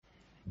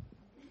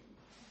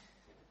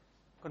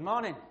Good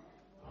morning.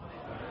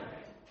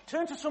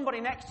 Turn to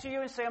somebody next to you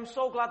and say, I'm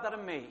so glad that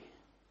I'm me.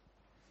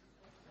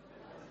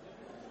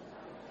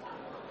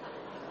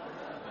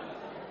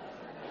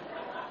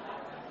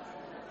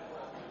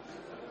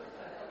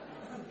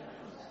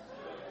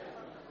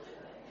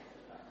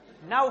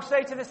 Now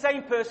say to the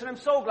same person, I'm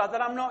so glad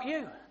that I'm not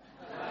you.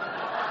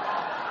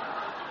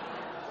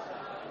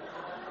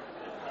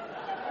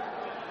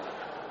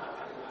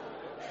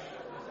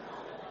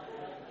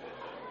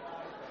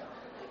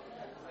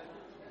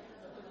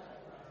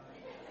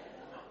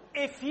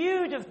 If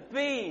you'd have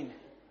been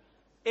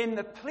in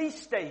the police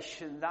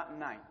station that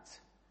night,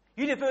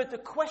 you'd have heard the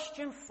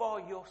question for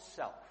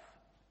yourself.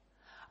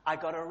 I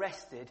got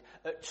arrested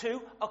at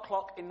 2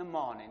 o'clock in the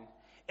morning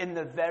in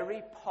the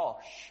very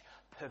posh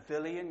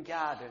Pavilion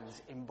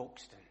Gardens in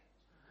Buxton.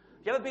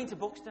 You ever been to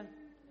Buxton?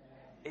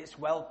 It's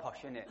well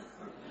posh, isn't it?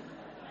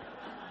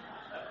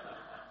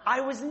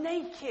 I was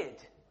naked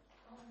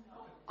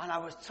and I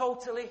was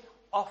totally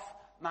off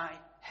my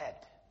head.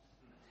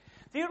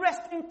 The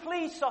arresting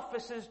police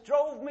officers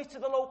drove me to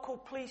the local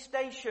police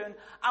station.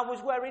 I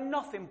was wearing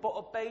nothing but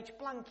a beige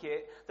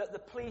blanket that the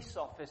police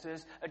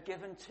officers had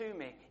given to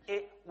me.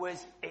 It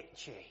was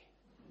itchy.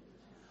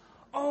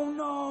 Oh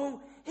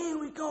no, here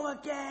we go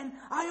again.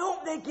 I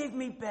hope they give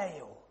me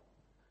bail.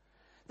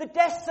 The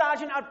desk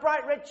sergeant had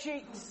bright red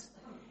cheeks.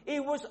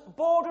 He was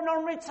bordering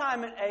on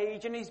retirement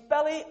age and his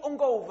belly hung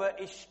over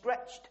his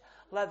stretched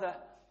leather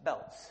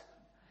belts.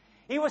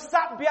 He was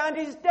sat behind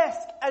his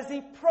desk as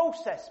he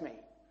processed me.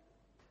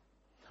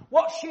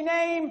 What's your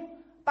name?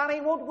 Barry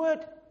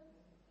Woodward.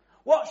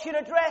 What's your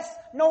address?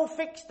 No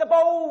fixed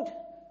abode.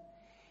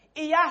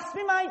 He asked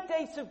me my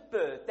date of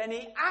birth. Then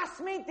he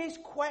asked me this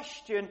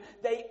question.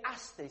 They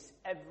ask this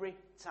every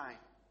time.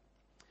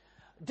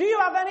 Do you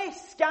have any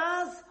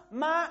scars,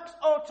 marks,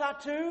 or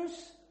tattoos?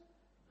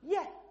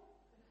 Yeah.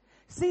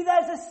 See,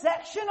 there's a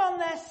section on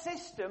their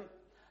system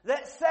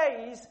that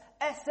says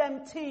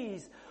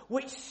SMTs,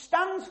 which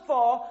stands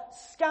for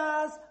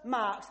scars,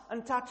 marks,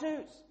 and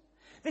tattoos.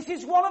 This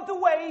is one of the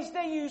ways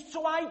they use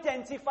to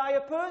identify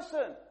a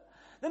person.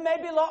 There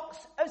may be lots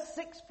of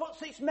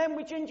 6'6" men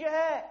with ginger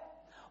hair,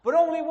 but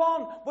only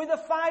one with a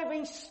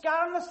 5-inch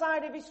scar on the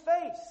side of his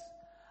face,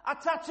 a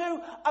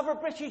tattoo of a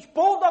British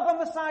bulldog on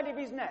the side of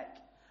his neck,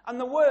 and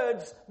the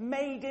words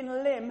 "Made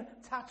in Lim"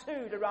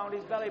 tattooed around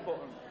his belly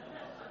button.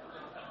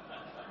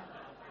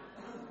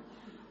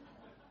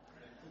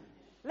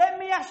 Let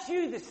me ask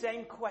you the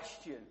same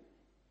question.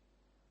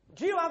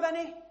 Do you have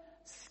any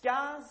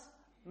scars,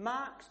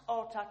 marks,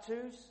 or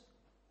tattoos?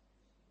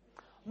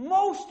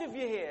 Most of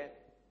you here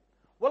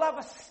will have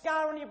a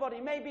scar on your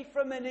body, maybe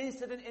from an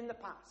incident in the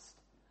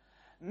past.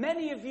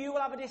 Many of you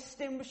will have a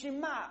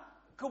distinguishing mark.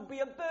 Could be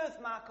a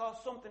birthmark or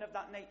something of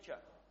that nature.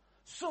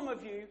 Some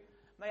of you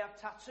may have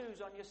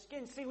tattoos on your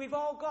skin. See, we've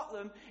all got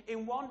them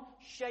in one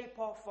shape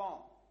or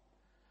form.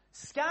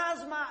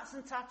 Scars, marks,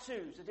 and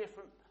tattoos are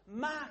different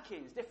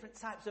markings, different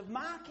types of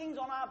markings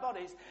on our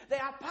bodies. They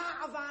are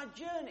part of our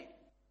journey.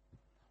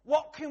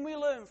 What can we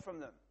learn from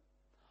them?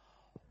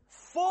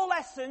 4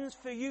 lessons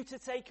for you to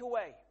take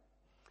away.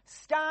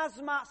 Scars,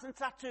 marks, and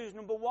tattoos.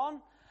 Number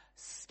 1,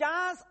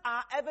 scars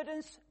are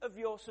evidence of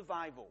your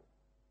survival.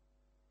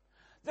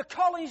 The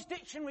Collins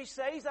Dictionary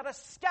says that a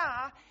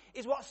scar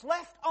is what's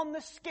left on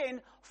the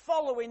skin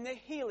following the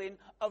healing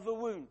of a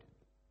wound.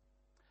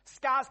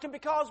 Scars can be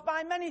caused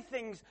by many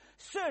things.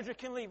 Surgery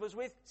can leave us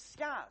with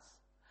scars.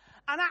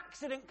 An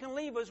accident can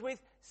leave us with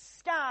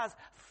scars.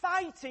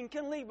 Fighting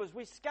can leave us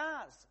with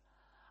scars.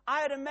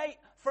 I had a mate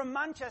from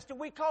Manchester,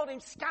 we called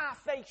him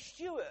Scarface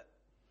Stewart.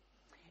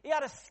 He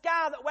had a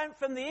scar that went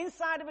from the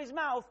inside of his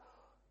mouth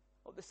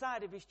up the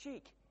side of his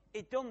cheek.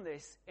 He'd done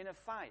this in a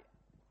fight.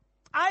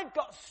 I've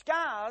got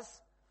scars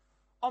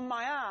on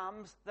my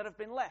arms that have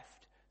been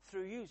left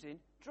through using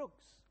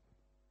drugs.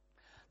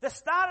 The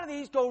start of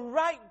these go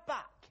right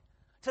back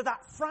to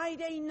that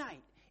Friday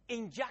night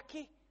in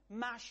Jackie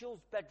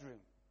Marshall's bedroom.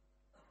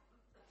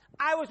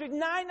 I was with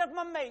 9 of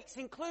my mates,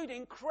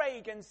 including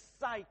Craig and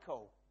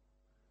Psycho.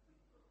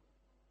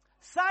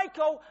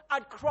 Psycho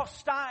had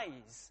crossed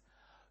eyes.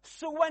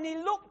 So when he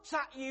looked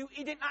at you,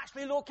 he didn't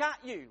actually look at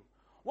you.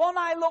 One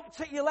eye looked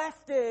at your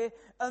left ear,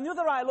 and the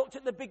other eye looked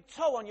at the big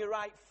toe on your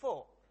right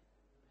foot.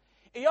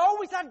 He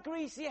always had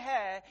greasy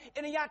hair,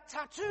 and he had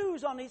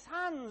tattoos on his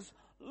hands,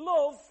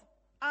 love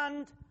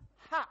and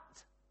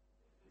hat.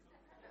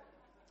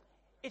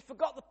 He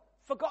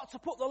forgot to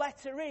put the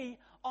letter E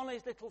on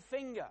his little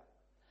finger.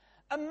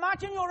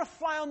 Imagine you're a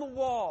fly on the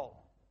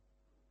wall.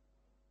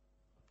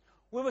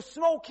 We were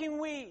smoking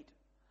weed,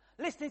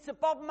 listening to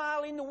Bob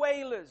Marley and the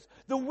Wailers.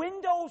 The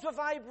windows were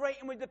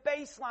vibrating with the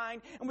bass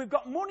line, and we've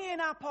got money in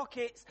our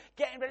pockets,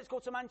 getting ready to go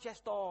to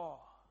Manchester,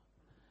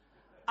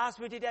 as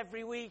we did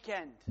every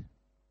weekend.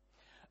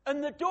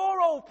 And the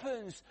door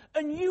opens,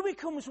 and Huey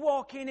comes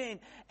walking in.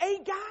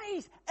 Hey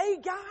guys,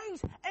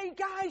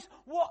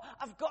 what?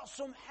 I've got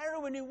some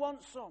heroin, who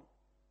wants some?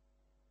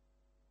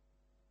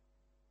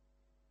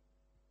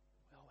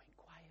 We all went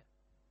quiet.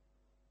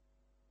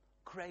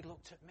 Craig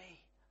looked at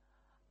me.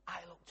 I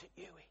looked at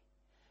Huey.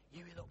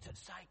 Huey looked at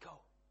Psycho,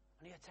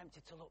 and he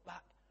attempted to look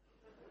back.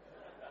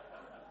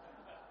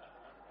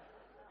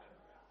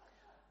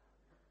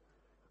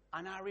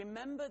 And I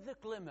remember the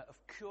glimmer of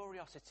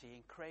curiosity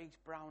in Craig's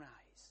brown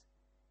eyes.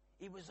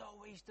 He was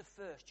always the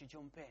first to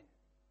jump in.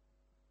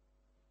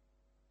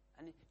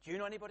 And do you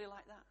know anybody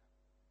like that?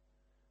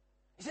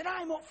 He said,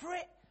 I'm up for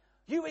it.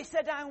 Huey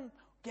said, I'm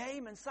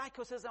game, and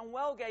Psycho says, I'm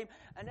well game.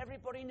 And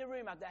everybody in the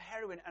room had their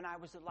heroin, and I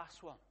was the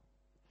last one.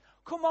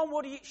 Come on,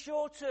 Woody, it's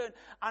your turn.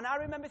 And I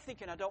remember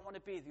thinking, I don't want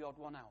to be the odd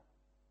one out.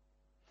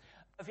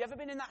 Have you ever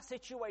been in that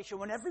situation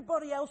when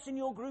everybody else in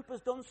your group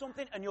has done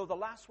something and you're the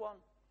last one?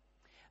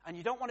 And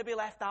you don't want to be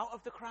left out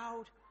of the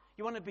crowd.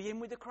 You want to be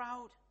in with the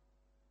crowd.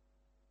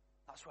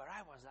 That's where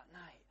I was that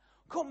night.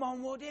 Come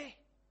on, Woody.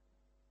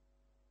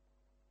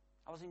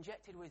 I was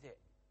injected with it.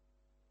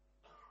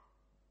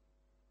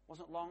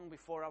 Wasn't long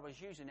before I was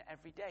using it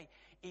every day.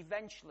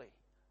 Eventually,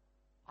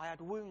 I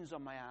had wounds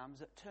on my arms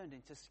that turned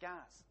into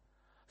scars.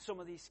 Some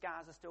of these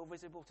scars are still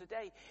visible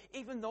today.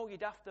 Even though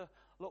you'd have to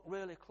look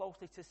really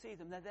closely to see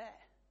them, they're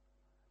there.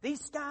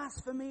 These scars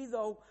for me,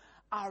 though,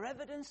 are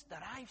evidence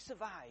that I've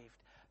survived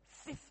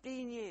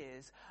 15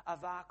 years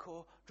of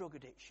hardcore drug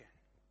addiction.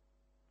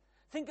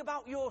 Think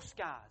about your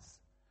scars.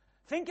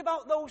 Think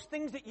about those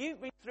things that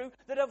you've been through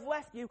that have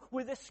left you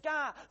with a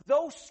scar.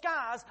 Those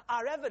scars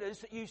are evidence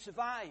that you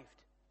survived.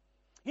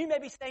 You may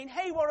be saying,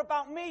 hey, what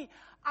about me?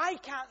 I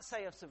can't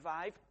say I've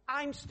survived.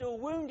 I'm still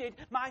wounded.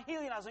 My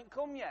healing hasn't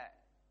come yet.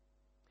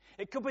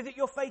 It could be that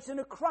you're facing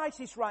a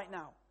crisis right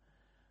now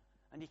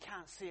and you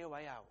can't see a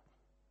way out.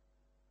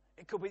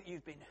 It could be that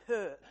you've been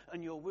hurt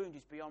and your wound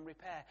is beyond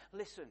repair.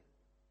 Listen.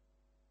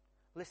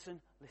 Listen,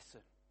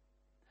 listen.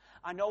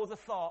 I know the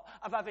thought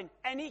of having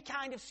any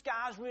kind of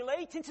scars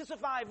relating to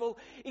survival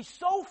is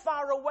so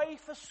far away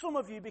for some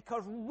of you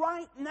because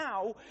right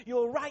now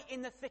you're right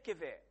in the thick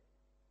of it.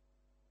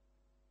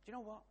 Do you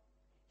know what?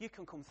 You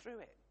can come through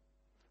it.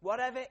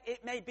 Whatever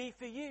it may be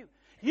for you,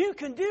 you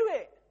can do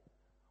it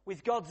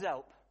with God's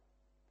help.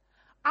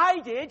 I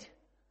did,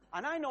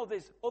 and I know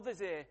there's others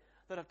here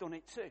that have done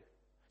it too.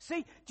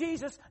 See,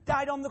 Jesus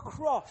died on the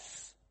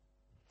cross.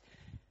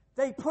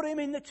 They put him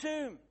in the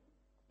tomb.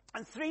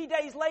 And 3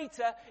 days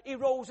later, he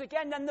rose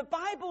again. And the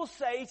Bible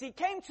says he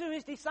came to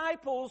his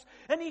disciples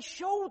and he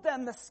showed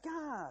them the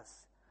scars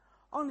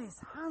on his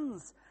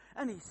hands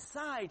and his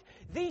side.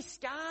 These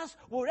scars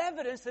were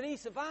evidence that he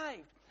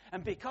survived.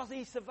 And because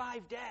he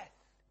survived death,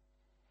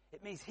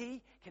 it means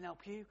he can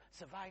help you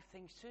survive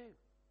things too.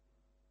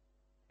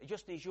 It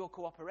just needs your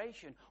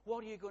cooperation.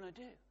 What are you going to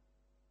do?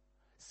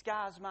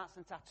 Scars, marks,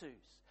 and tattoos.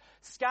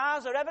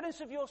 Scars are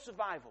evidence of your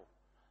survival.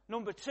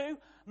 Number 2,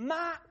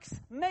 marks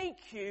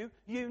make you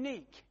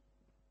unique.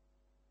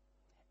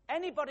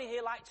 Anybody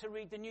here like to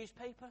read the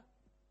newspaper?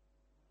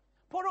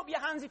 Put up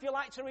your hands if you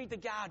like to read The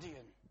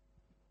Guardian.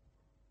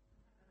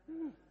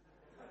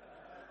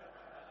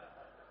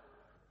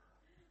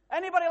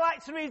 Anybody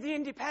like to read The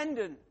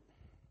Independent?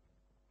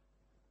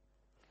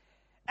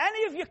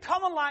 Any of you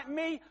common like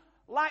me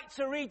like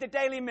to read the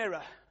Daily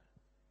Mirror?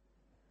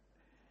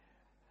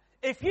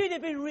 If you'd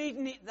have been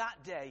reading it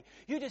that day,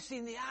 you'd have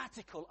seen the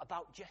article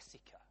about Jessica.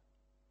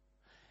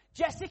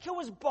 Jessica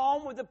was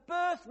born with a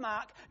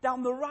birthmark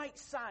down the right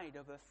side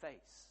of her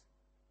face.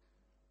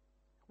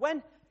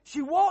 When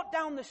she walked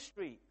down the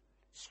street,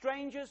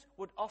 strangers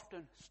would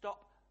often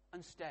stop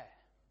and stare.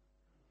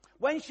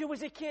 When she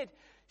was a kid,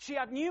 she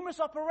had numerous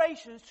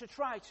operations to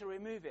try to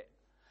remove it.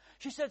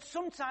 She said,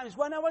 sometimes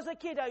when I was a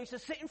kid, I used to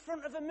sit in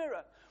front of a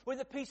mirror with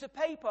a piece of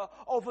paper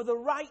over the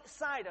right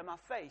side of my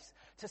face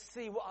to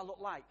see what I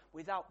looked like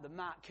without the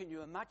mark. Can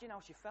you imagine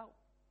how she felt?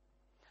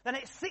 Then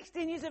at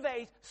 16 years of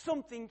age,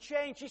 something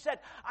changed. She said,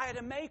 I had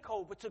a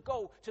makeover to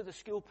go to the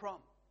school prom.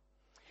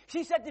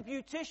 She said the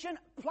beautician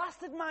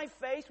plastered my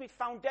face with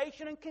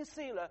foundation and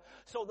concealer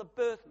so the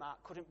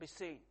birthmark couldn't be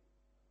seen.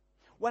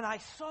 When I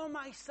saw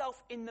myself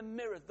in the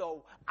mirror,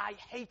 though, I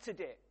hated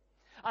it.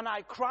 And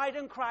I cried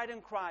and cried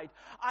and cried.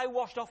 I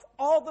washed off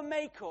all the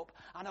makeup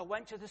and I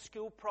went to the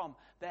school prom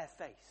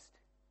barefaced.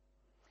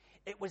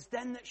 It was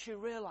then that she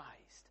realized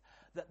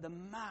that the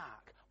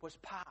mark was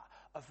part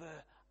of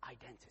her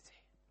identity.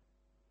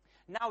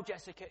 Now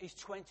Jessica is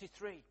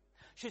 23.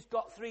 She's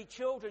got 3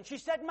 children. She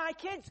said, my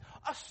kids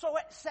are so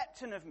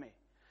accepting of me.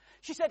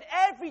 She said,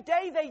 every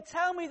day they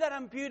tell me that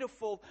I'm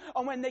beautiful,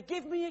 and when they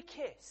give me a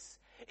kiss,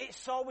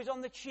 it's always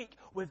on the cheek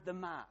with the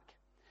mark.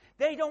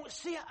 They don't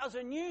see it as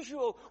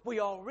unusual. We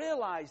all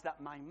realize that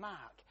my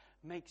mark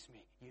makes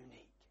me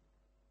unique.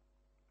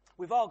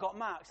 We've all got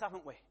marks,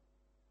 haven't we?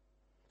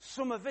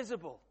 Some are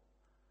visible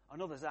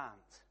and others aren't.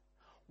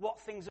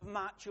 What things have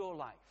marked your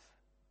life?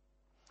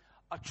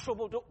 A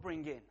troubled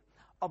upbringing,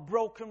 a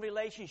broken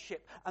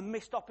relationship, a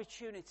missed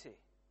opportunity.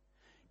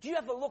 Do you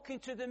ever look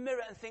into the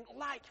mirror and think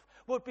life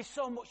would be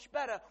so much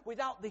better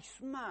without this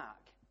mark?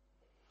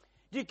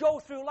 Do you go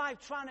through life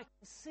trying to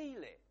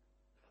conceal it?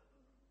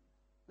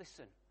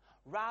 Listen,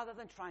 rather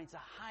than trying to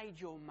hide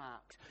your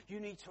marks, you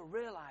need to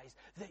realize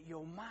that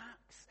your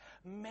marks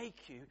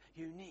make you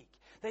unique.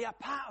 They are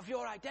part of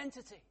your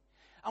identity.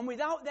 And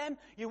without them,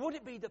 you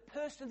wouldn't be the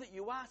person that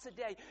you are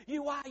today.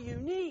 You are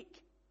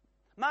unique.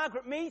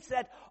 Margaret Mead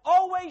said,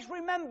 always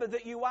remember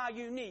that you are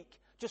unique,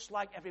 just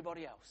like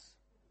everybody else.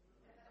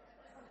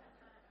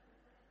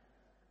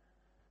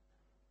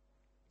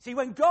 See,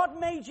 when God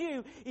made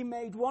you, He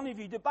made one of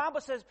you. The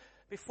Bible says,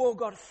 before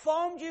God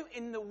formed you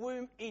in the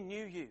womb, He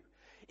knew you.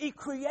 He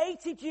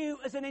created you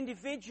as an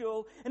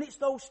individual, and it's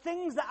those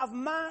things that have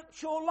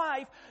marked your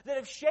life that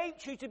have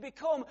shaped you to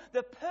become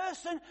the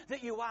person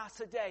that you are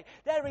today.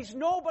 There is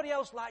nobody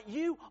else like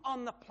you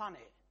on the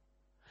planet.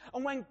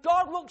 And when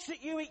God looks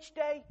at you each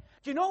day,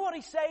 do you know what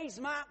He says,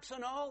 marks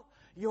and all?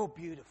 You're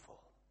beautiful.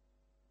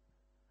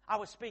 I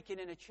was speaking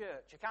in a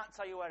church. I can't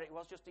tell you where it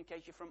was, just in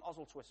case you're from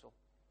Oswaldtwistle.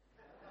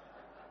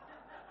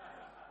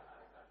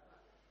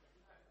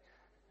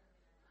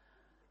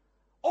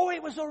 Oh,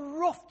 it was a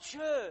rough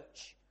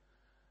church.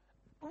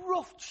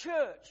 Rough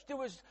church. There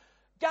was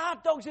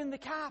guard dogs in the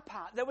car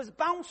park. There was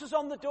bouncers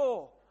on the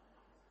door.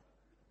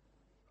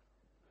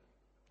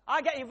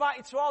 I get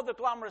invited to all the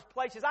glamorous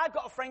places. I've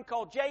got a friend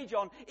called J.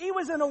 John. He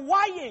was in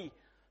Hawaii.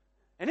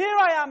 And here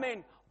I am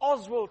in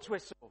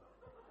Oswaldtwistle.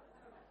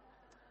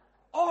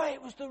 Oh,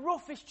 it was the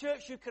roughest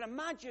church you can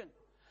imagine.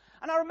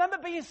 And I remember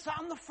being sat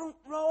on the front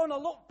row and I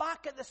looked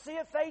back at the sea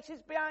of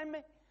faces behind me.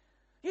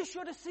 You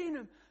should have seen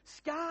them.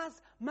 Scars,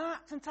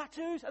 marks and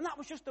tattoos. And that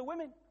was just the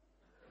women.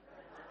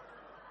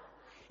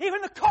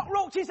 Even the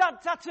cockroaches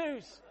had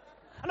tattoos.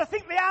 And I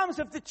think the arms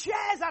of the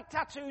chairs had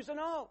tattoos and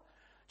all.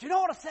 Do you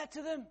know what I said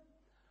to them?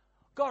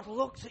 God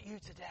looks at you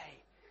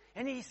today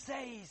and He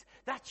says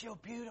that you're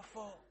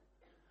beautiful.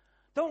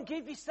 Don't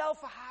give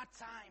yourself a hard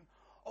time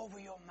over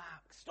your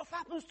marks. Stuff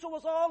happens to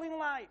us all in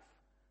life.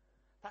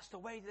 That's the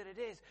way that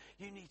it is.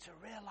 You need to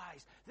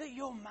realize that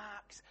your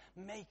marks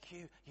make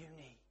you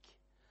unique.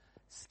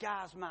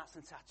 Scars, marks,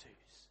 and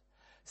tattoos.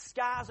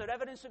 Scars are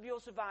evidence of your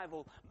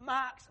survival.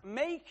 Marks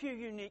make you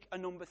unique.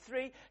 And number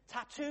 3,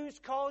 tattoos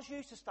cause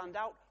you to stand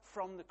out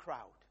from the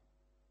crowd.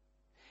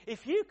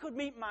 If you could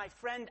meet my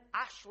friend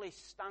Ashley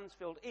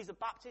Stansfield, he's a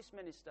Baptist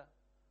minister.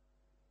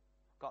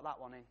 Got that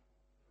one in.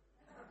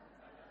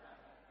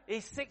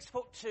 He's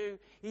 6'2",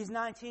 he's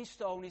 19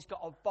 stone, he's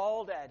got a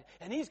bald head,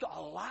 and he's got a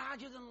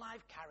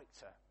larger-than-life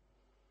character.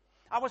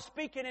 I was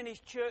speaking in his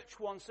church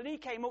once, and he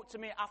came up to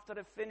me after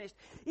I finished.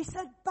 He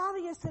said,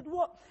 Barry, I said,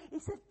 what? He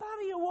said,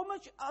 Barry, a woman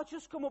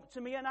just come up to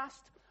me and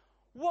asked,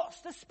 what's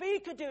the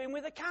speaker doing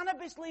with a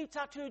cannabis leaf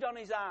tattooed on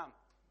his arm?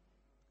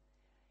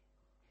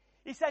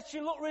 He said,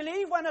 she looked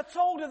relieved when I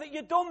told her that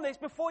you'd done this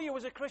before you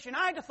was a Christian.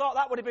 I'd have thought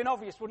that would have been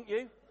obvious, wouldn't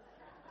you?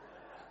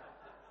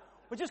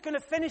 We're just going to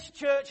finish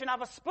church and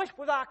have a split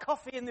with our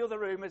coffee in the other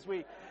room as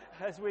we...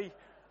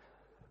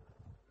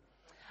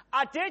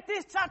 I did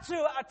this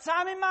tattoo at a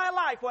time in my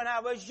life when I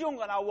was young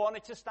and I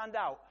wanted to stand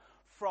out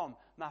from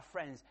my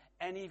friends.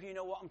 Any of you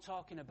know what I'm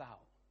talking about?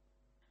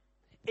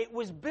 It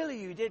was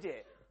Billy who did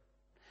it.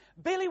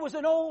 Billy was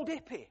an old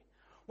hippie.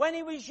 When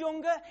he was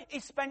younger, he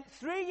spent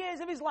 3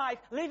 years of his life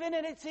living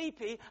in a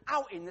teepee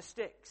out in the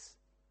sticks.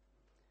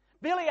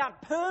 Billy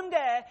had permed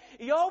hair.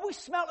 He always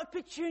smelled of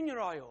petunia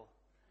oil.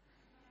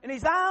 And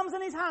his arms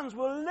and his hands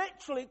were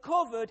literally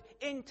covered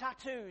in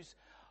tattoos.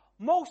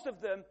 Most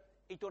of them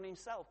he'd done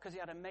himself because he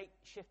had a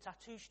makeshift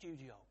tattoo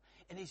studio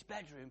in his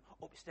bedroom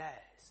upstairs.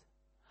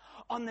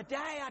 On the day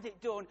I had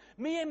it done,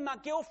 me and my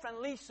girlfriend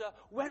Lisa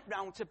went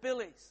round to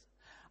Billy's.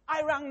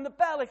 I rang the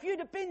bell. If you'd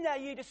have been there,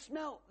 you'd have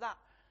smelt that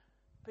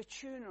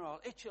petunia oil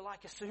itch you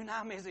like a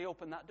tsunami as he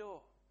opened that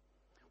door.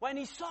 When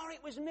he saw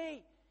it was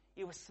me,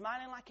 he was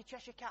smiling like a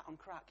Cheshire cat on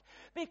crack.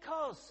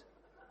 Because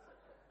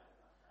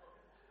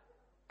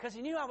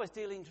he knew I was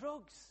dealing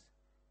drugs.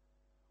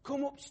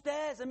 Come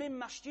upstairs, I'm in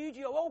my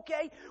studio.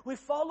 Okay, we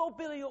followed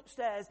Billy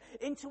upstairs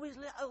into his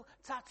little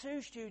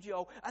tattoo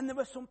studio, and there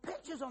were some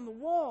pictures on the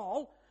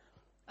wall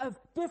of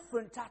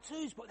different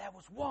tattoos, but there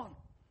was one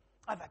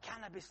of a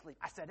cannabis leaf.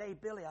 I said, hey,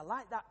 Billy, I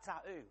like that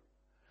tattoo.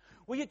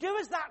 Will you do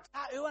us that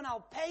tattoo and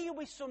I'll pay you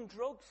with some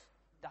drugs?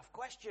 Daft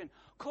question.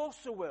 Of course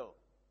I will.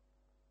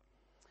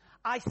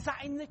 I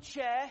sat in the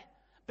chair.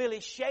 Billy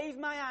shaved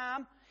my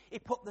arm. He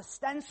put the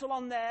stencil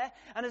on there.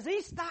 And as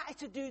he started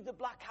to do the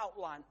black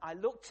outline, I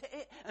looked at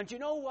it, and do you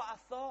know what I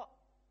thought?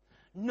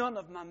 None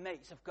of my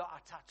mates have got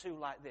a tattoo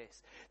like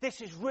this.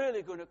 This is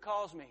really going to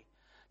cause me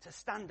to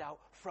stand out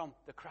from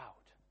the crowd.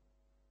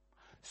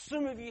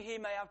 Some of you here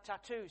may have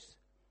tattoos.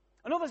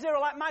 And others here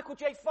are like Michael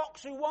J.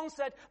 Fox, who once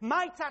said,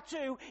 my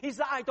tattoo is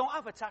that I don't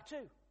have a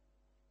tattoo.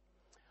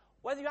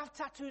 Whether you have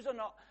tattoos or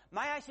not,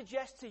 may I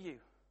suggest to you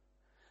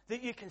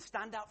that you can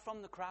stand out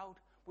from the crowd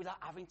without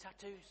having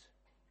tattoos.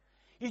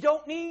 You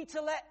don't need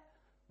to let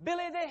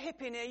Billy the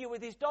hippie near you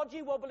with his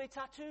dodgy, wobbly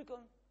tattoo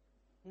gun.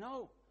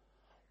 No.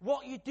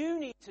 What you do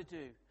need to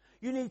do,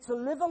 you need to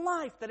live a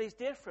life that is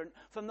different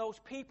from those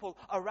people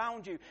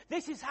around you.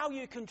 This is how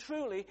you can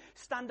truly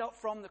stand out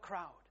from the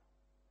crowd.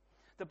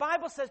 The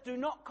Bible says, do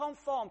not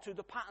conform to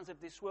the patterns of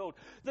this world.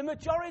 The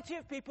majority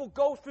of people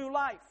go through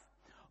life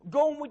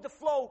going with the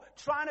flow,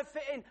 trying to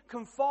fit in,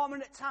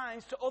 conforming at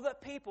times to other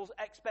people's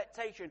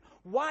expectation.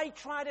 Why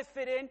try to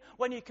fit in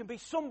when you can be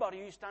somebody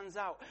who stands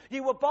out?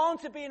 You were born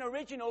to be an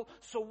original,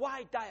 so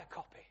why die a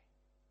copy?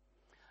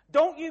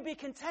 Don't you be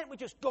content with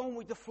just going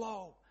with the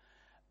flow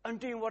and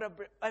doing what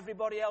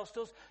everybody else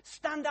does.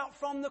 Stand out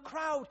from the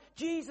crowd.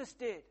 Jesus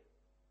did.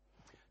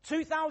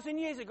 2,000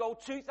 years ago,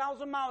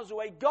 2,000 miles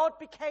away, God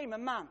became a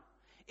man.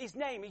 His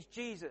name is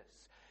Jesus.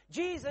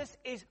 Jesus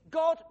is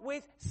God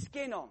with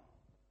skin on.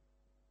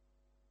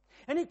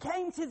 And he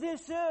came to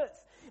this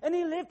earth, and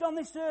he lived on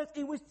this earth.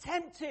 He was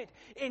tempted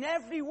in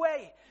every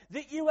way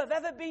that you have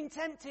ever been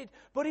tempted,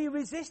 but he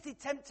resisted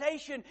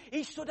temptation.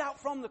 He stood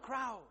out from the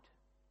crowd.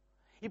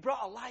 He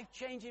brought a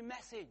life-changing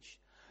message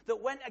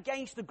that went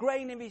against the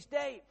grain of his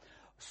day.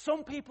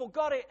 Some people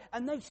got it,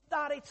 and they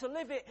started to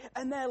live it,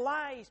 and their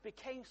lives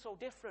became so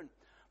different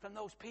from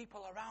those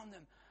people around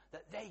them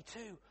that they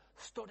too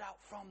stood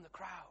out from the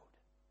crowd.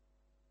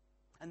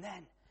 And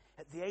then,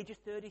 at the age of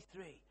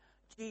 33,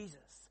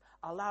 Jesus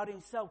allowed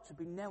himself to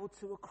be nailed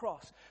to a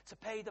cross to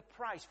pay the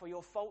price for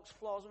your faults,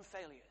 flaws, and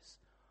failures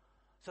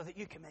so that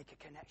you can make a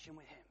connection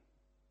with him.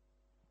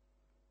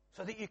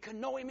 So that you can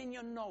know him in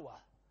your knower.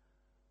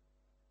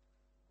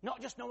 Not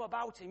just know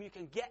about him, you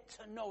can get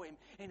to know him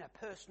in a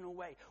personal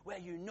way where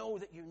you know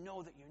that you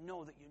know that you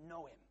know that you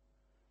know him.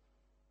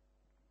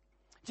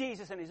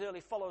 Jesus and his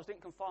early followers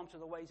didn't conform to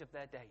the ways of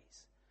their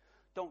days.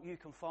 Don't you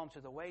conform to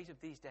the ways of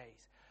these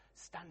days.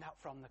 Stand out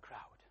from the crowd.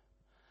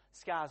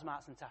 Scars,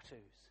 marks, and tattoos.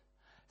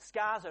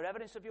 Scars are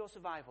evidence of your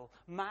survival.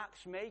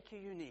 Marks make you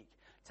unique.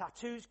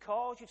 Tattoos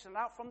cause you to stand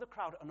out from the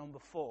crowd. And number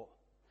 4,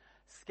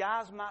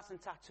 scars, marks,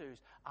 and tattoos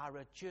are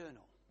a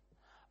journal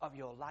of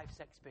your life's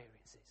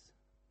experiences.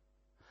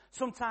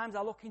 Sometimes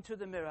I look into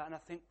the mirror and I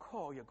think,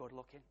 oh, you're good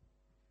looking.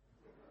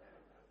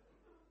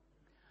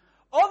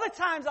 Other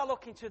times I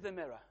look into the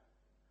mirror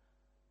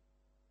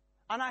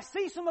and I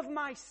see some of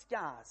my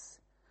scars,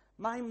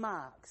 my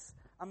marks,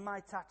 and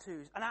my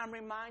tattoos, and I'm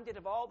reminded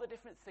of all the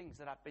different things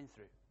that I've been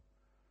through.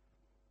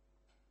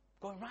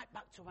 Going right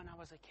back to when I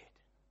was a kid.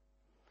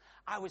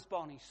 I was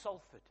born in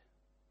Salford,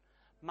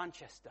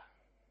 Manchester.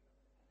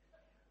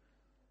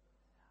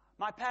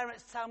 My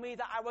parents tell me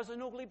that I was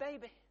an ugly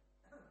baby.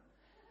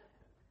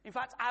 In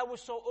fact, I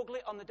was so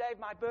ugly on the day of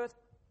my birth,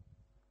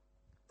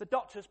 the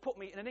doctors put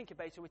me in an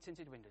incubator with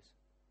tinted windows.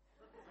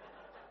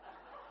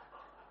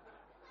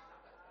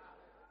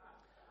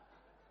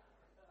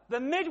 The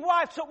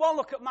midwife took one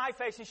look at my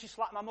face and she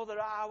slapped my mother.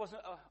 I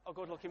wasn't a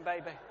good-looking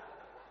baby.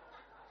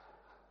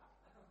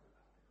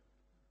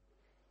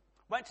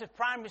 Went to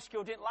primary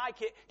school, didn't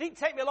like it. Didn't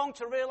take me long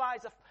to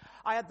realise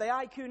I had the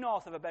IQ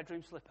north of a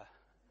bedroom slipper.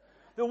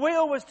 The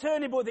wheel was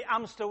turning, but the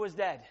hamster was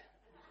dead.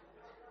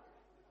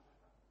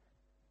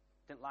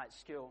 Didn't like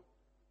school.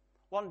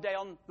 One day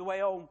on the way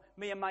home,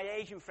 me and my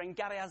Asian friend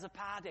Gary has a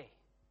party.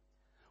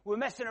 We were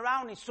messing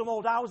around in some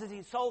old houses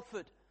in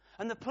Salford,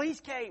 and the police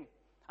came.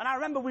 And I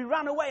remember we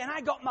ran away, and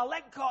I got my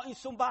leg caught in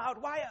some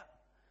barbed wire.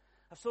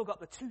 I've still got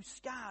the 2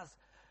 scars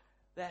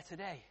there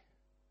today.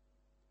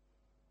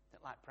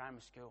 Didn't like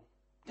primary school.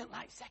 Didn't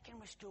like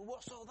secondary school.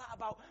 What's all that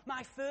about?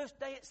 My first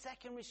day at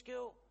secondary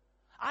school,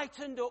 I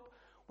turned up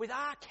with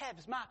our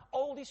Kebs, my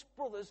oldest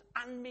brother's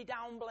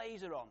hand-me-down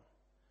blazer on.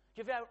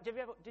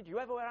 Did you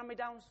ever wear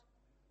hand-me-downs?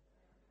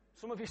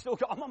 Some of you still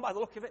got them on by the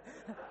look of it.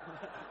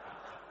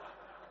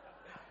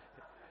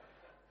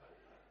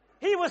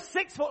 He was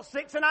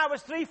 6'6" and I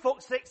was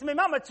 3'6", and my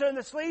mama turned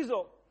the sleeves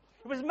up.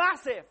 It was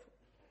massive.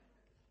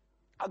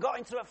 I got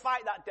into a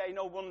fight that day,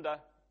 no wonder.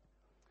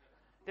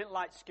 Didn't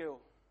like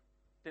school.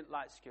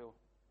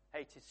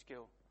 Hated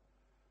school.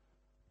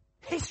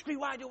 History,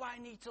 why do I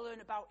need to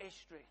learn about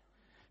history?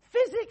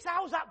 Physics,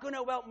 how's that going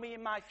to help me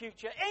in my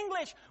future?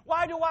 English,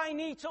 why do I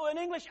need to learn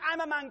English?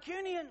 I'm a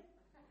Mancunian.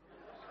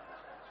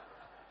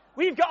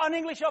 We've got an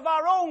English of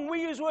our own.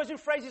 We use words and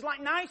phrases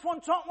like nice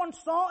one, top one,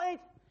 sorted.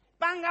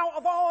 Bang out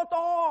of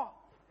order.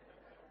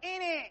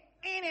 In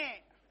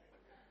it.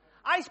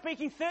 I speak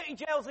in 30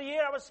 jails a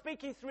year. I was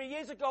speaking 3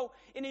 years ago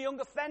in a Young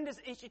Offenders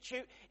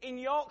Institute in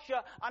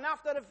Yorkshire. And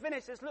after I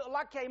finished, this little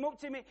lad came up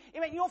to me. He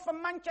went, "You're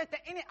from Manchester,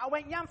 innit?" I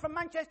went, "Yeah, I'm from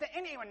Manchester,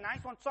 innit?" He went,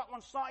 "Nice one, top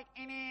one, sorted,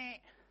 innit?"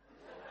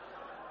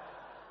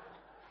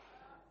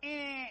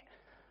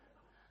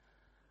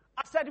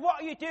 I said,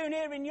 "What are you doing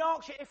here in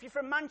Yorkshire if you're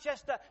from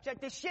Manchester?" He said,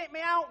 "They shit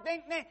me out,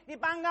 didn't they? They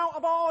bang out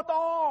of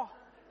order.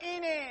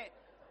 Innit?"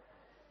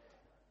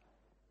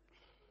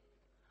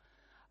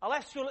 I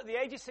left school at the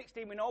age of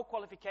 16 with no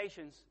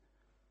qualifications.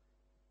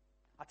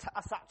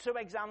 I sat 2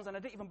 exams and I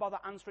didn't even bother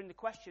answering the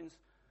questions.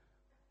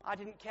 I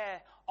didn't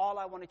care. All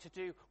I wanted to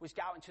do was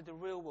get out into the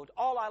real world.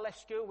 All I left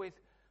school with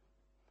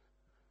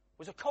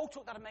was a coat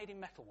hook that I made in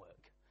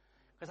metalwork,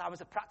 because I was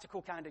a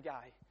practical kind of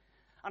guy.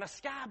 And a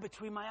scar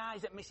between my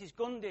eyes that Mrs.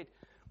 Gunn did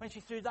when she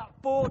threw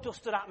that boar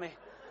duster at me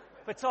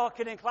for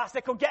talking in class.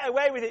 They could get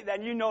away with it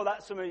then. You know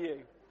that, some of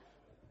you.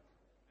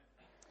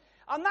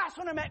 And that's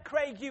when I met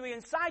Craig, Huey,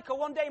 and Psycho.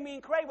 One day, me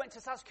and Craig went to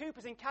Saz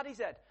Cooper's in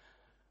Cadishead,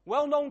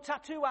 well-known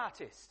tattoo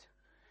artist.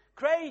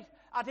 Craig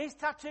had his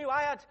tattoo,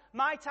 I had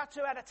my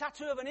tattoo, I had a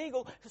tattoo of an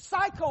eagle.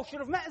 Psycho should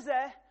have met us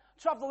there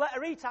to have the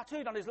letter E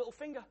tattooed on his little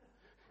finger.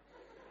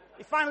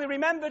 He finally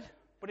remembered,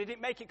 but he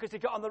didn't make it because he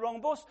got on the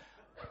wrong bus.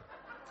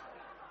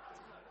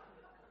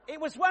 It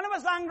was when I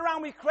was hanging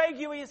around with Craig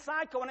Huey and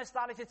Psycho when I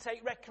started to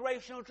take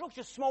recreational drugs,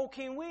 just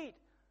smoking weed,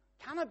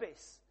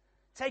 cannabis,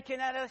 taking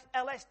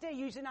LSD,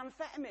 using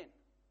amphetamine.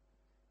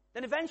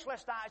 Then eventually I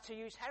started to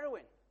use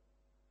heroin.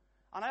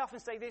 And I often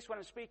say this when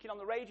I'm speaking on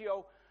the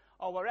radio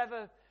or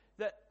wherever,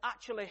 that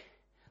actually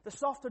the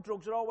softer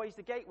drugs are always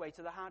the gateway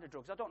to the harder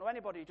drugs. I don't know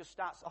anybody who just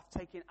starts off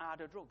taking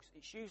harder drugs.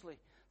 It's usually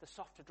the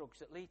softer drugs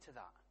that lead to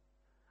that.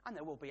 And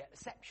there will be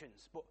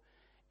exceptions, but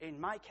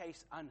in my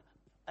case and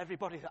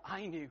everybody that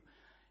I knew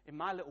in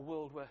my little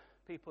world were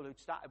people who'd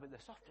started with the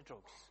softer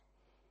drugs.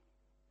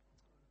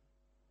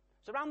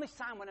 So around this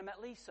time when I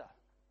met Lisa,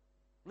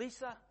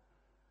 Lisa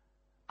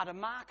had a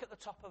mark at the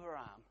top of her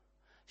arm.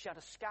 She had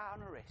a scar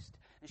on her wrist,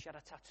 and she had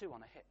a tattoo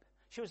on her hip.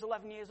 She was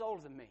 11 years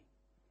older than me.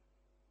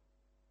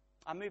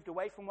 I moved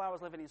away from where I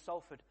was living in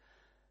Salford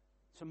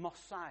to Moss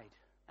Side.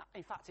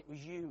 In fact, it was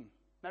Hume,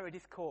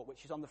 Meredith Court,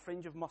 which is on the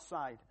fringe of Moss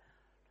Side.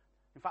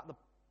 In fact, the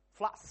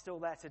flats are still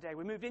there today.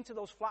 We moved into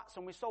those flats,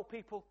 and we sold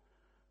people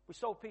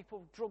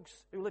drugs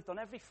who lived on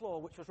every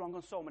floor, which was wrong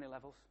on so many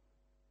levels.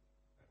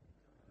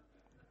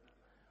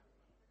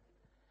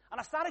 And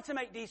I started to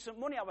make decent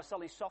money. I was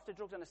selling softer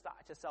drugs and I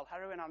started to sell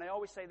heroin. And I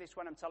always say this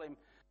when I'm telling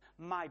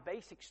my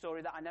basic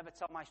story, that I never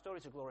tell my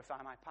story to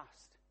glorify my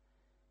past.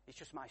 It's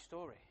just my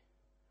story.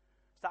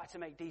 Started to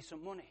make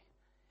decent money.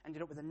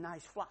 Ended up with a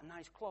nice flat,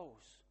 nice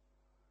clothes.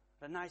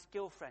 Had a nice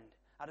girlfriend.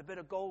 Had a bit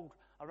of gold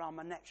around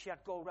my neck. She had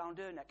gold around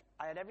her neck.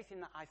 I had everything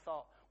that I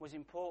thought was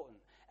important.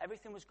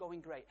 Everything was going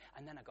great.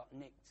 And then I got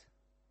nicked.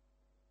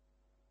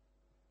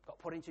 Got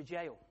put into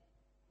jail.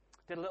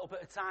 Did a little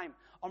bit of time.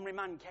 On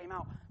remand, came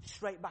out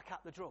straight back at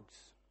the drugs.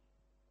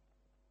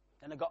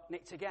 Then I got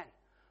nicked again.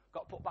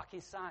 Got put back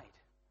inside.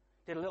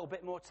 Did a little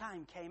bit more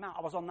time, came out.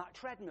 I was on that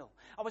treadmill.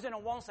 I was in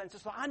on one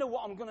sentence, so I know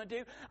what I'm going to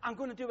do. I'm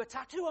going to do a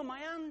tattoo on my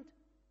hand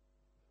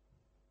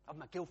of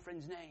my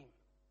girlfriend's name.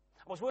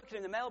 I was working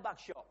in the mailbag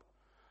shop.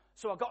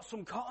 So I got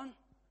some cotton,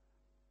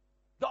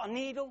 got a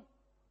needle,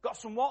 got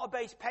some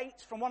water-based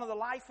paints from one of the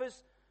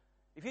lifers.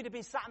 If you'd have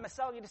been sat in my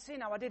cell, you'd have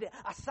seen how I did it.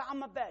 I sat on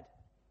my bed,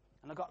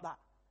 and I got that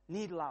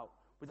needle out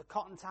with the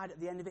cotton tied at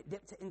the end of it,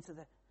 dipped it into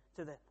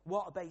the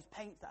water-based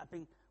paints that had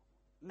been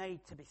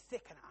made to be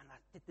thick, and I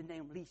did the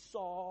name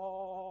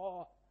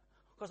Lisa,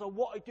 because I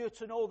wanted you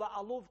to know that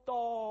I loved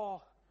her,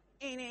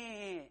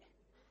 innit?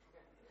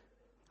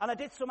 And I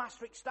did some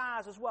asterisk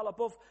stars as well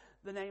above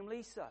the name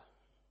Lisa.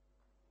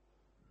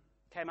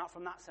 Came out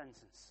from that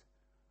sentence.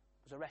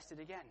 Was arrested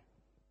again.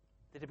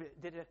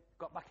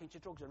 Got back into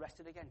drugs,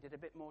 arrested again, did a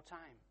bit more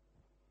time.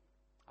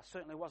 I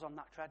certainly was on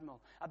that treadmill.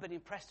 I'd been in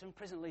Preston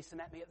prison. Lisa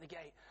met me at the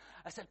gate.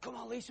 I said, come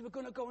on, Lisa, we're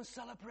going to go and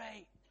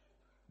celebrate.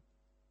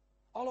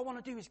 All I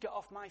want to do is get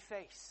off my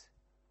face.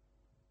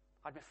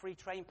 I had my free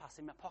train pass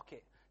in my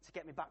pocket to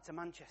get me back to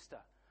Manchester.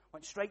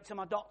 Went straight to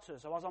my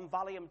doctors. I was on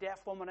Valium,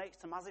 Diethylminoate,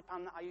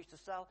 Temazepam that I used to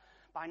sell.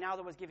 By now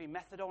they was giving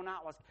methadone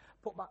out. I was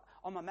put back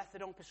on my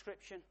methadone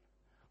prescription.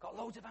 Got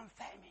loads of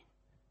amphetamine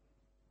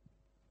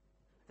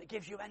that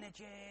gives you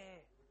energy.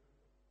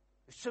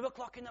 It was 2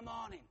 o'clock in the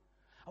morning.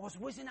 I was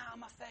whizzing out of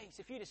my face.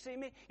 If you'd have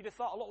seen me, you'd have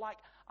thought I looked like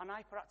an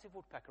hyperactive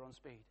woodpecker on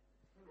speed.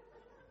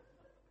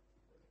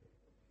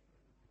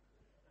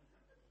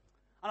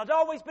 And I'd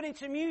always been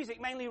into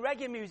music, mainly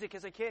reggae music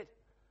as a kid.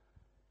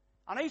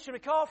 And I used to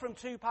record from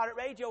 2 pirate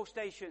radio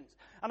stations.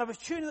 And I was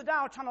tuning the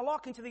dial, trying to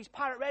lock into these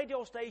pirate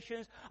radio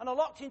stations, and I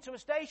locked into a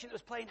station that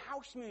was playing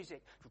house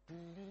music.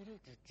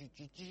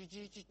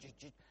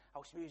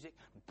 House music.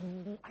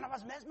 And I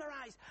was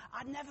mesmerized.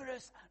 I'd never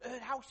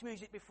heard house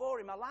music before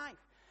in my life.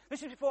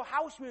 This was before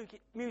house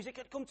music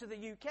had come to the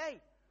UK.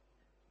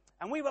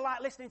 And we were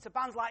like listening to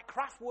bands like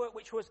Kraftwerk,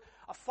 which was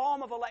a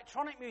form of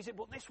electronic music,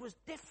 but this was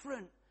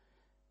different.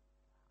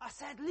 I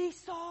said,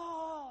 Lisa,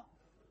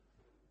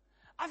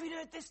 have you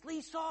heard this,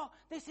 Lisa?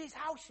 This is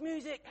house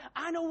music.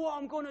 I know what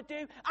I'm going to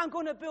do. I'm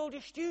going to build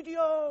a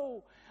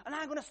studio. And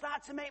I'm going to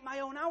start to make my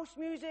own house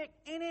music,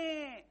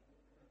 innit?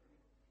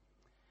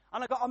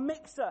 And I got a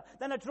mixer,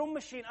 then a drum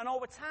machine, and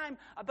over time,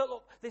 I built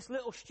up this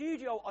little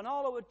studio, and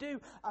all I would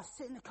do, I'd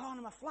sit in the corner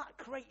of my flat,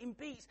 creating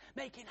beats,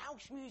 making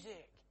house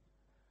music.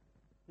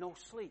 No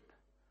sleep.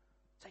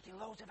 Taking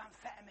loads of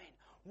amphetamine.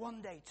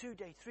 1 day, 2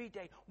 day, 3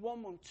 day,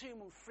 1 month, 2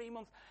 months, 3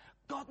 months.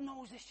 God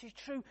knows this is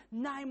true.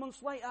 9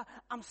 months later,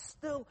 I'm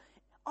still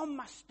on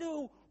my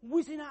stool,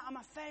 whizzing out of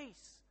my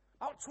face.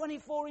 About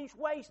 24-inch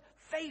waist,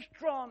 face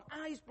drawn,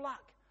 eyes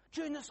black,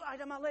 during the side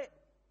of my lip.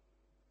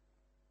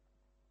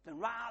 Then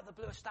right out of the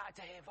blue, I started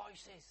to hear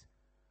voices.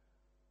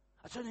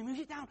 I turned the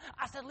music down.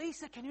 I said,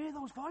 Lisa, can you hear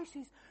those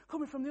voices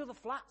coming from the other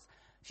flats?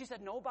 She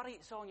said, no, Barry,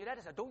 it's all in your head.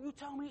 I said, don't you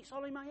tell me it's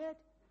all in my head.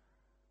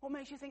 What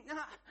makes you think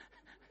that?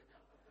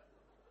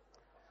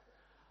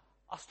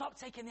 I stopped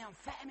taking the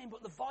amphetamine,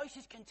 but the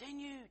voices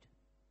continued.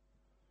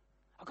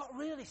 I got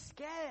really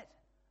scared.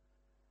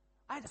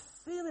 I had a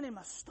feeling in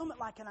my stomach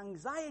like an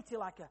anxiety,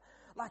 like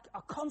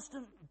a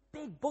constant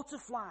big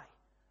butterfly.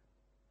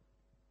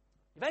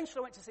 Eventually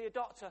I went to see a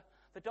doctor.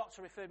 The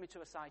doctor referred me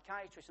to a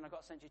psychiatrist and I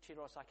got sent to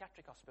Chiro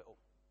Psychiatric Hospital.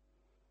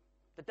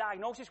 The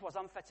diagnosis was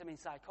amphetamine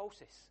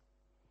psychosis.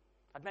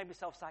 I'd made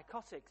myself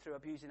psychotic through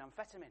abusing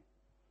amphetamine.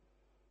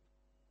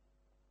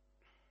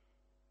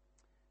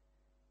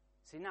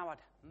 See, now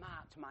I'd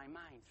marked my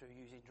mind through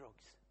using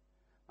drugs.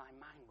 My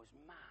mind was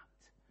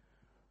marked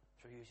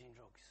through using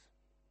drugs.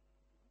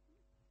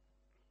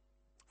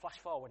 Flash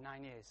forward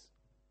 9 years.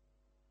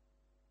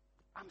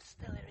 I'm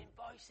still hearing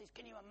voices.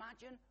 Can you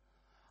imagine?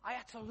 I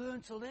had to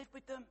learn to live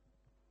with them.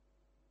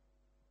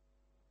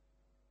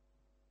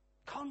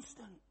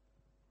 Constant.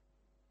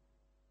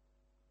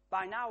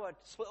 By now I'd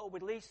split up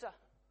with Lisa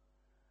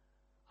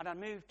and I'd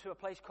moved to a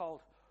place called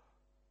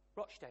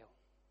Rochdale.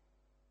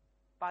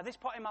 By this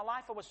point in my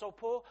life I was so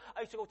poor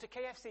I used to go to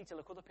KFC to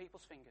lick other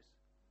people's fingers.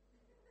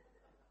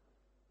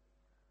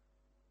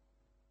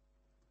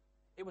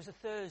 It was a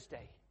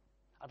Thursday.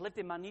 I'd lived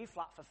in my new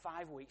flat for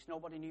 5 weeks.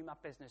 Nobody knew my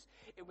business.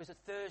 It was a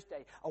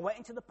Thursday. I went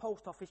into the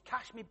post office,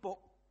 cashed my book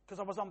because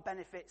I was on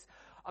benefits.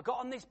 I got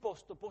on this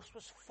bus. The bus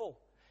was full.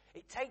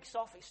 It takes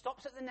off, it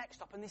stops at the next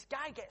stop, and this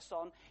guy gets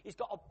on. He's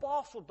got a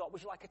Borsal dot,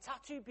 which is like a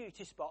tattoo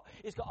beauty spot.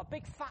 He's got a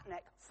big fat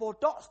neck, 4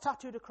 dots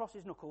tattooed across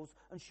his knuckles,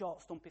 and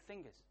short, stumpy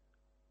fingers.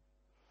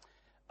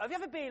 Have you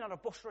ever been on a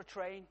bus or a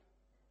train,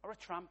 or a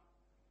tram,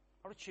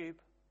 or a tube,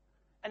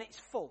 and it's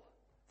full?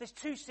 There's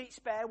 2 seats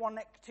spare, one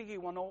next to you,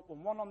 one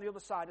open, one on the other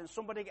side, and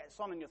somebody gets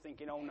on and you're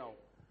thinking, oh no,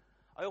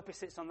 I hope he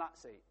sits on that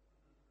seat.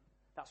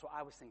 That's what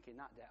I was thinking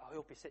that day. I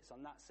hope he sits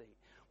on that seat.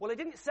 Well, he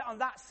didn't sit on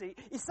that seat.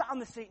 He sat on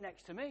the seat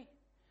next to me.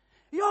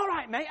 You all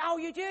right, mate? How are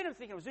you doing? I'm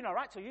thinking I was doing all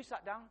right till you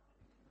sat down.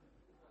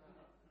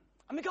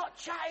 And we got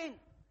chatting.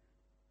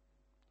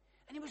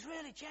 And he was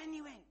really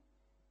genuine.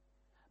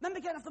 Remember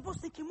getting off the bus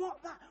thinking,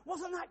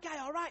 wasn't that guy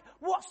all right?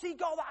 What's he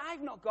got that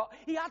I've not got?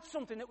 He had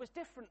something that was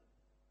different.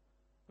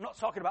 I'm not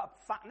talking about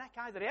a fat neck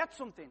either. He had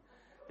something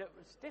that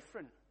was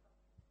different.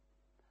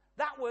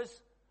 That was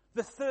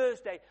the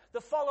Thursday.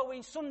 The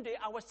following Sunday,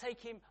 I was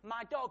taking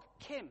my dog,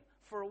 Kim,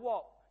 for a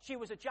walk. She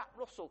was a Jack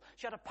Russell.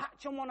 She had a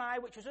patch on one eye,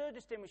 which was her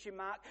distinguishing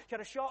mark. She had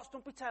a short,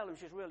 stumpy tail, and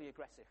she was really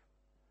aggressive.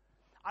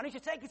 I need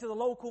to take her to the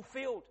local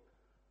field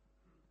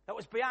that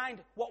was behind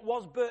what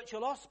was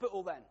Birchall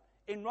Hospital then,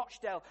 in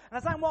Rochdale. And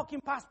as I'm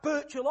walking past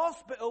Birchall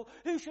Hospital,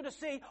 who should I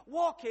see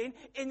walking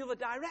in the other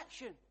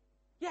direction?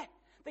 Yeah,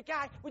 the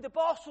guy with the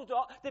Borsal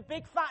dot, the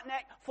big fat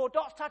neck, 4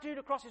 dots tattooed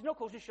across his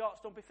knuckles and short,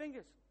 stumpy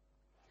fingers.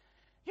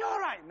 You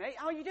all right, mate?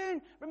 How are you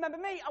doing? Remember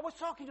me? I was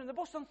talking to him on the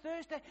bus on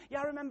Thursday.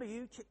 Yeah, I remember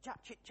you. Chit-chat,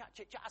 chit-chat,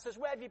 chit-chat. I says,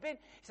 where have you been?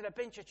 He said, I've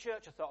been to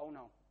church. I thought, oh,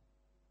 no.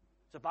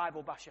 It's a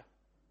Bible basher.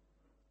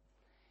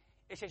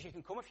 He says, you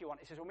can come if you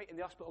want. He says, we'll meet in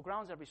the hospital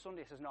grounds every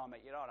Sunday. He says, no,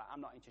 mate, you're all right.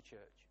 I'm not into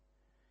church.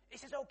 He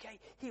says, okay.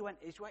 He went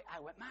his way. I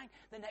went mine.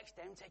 The next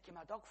day, I'm taking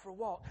my dog for a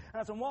walk.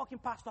 And as I'm walking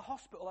past the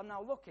hospital, I'm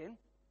now looking.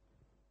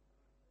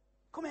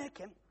 Come here,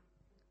 Kim.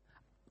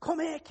 Come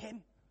here,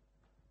 Kim.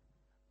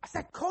 I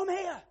said, come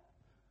here.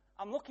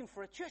 I'm looking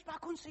for a church, but I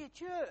couldn't see a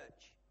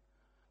church.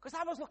 Because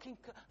I was looking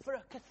for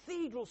a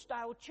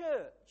cathedral-style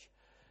church.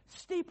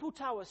 Steeple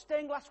towers,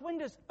 stained glass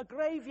windows, a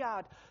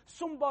graveyard.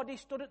 Somebody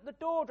stood at the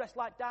door dressed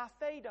like Darth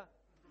Vader.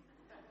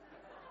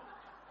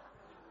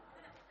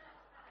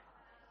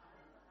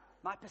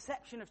 My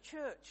perception of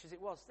church as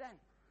it was then.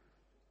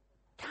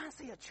 Can't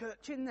see a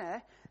church in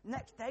there.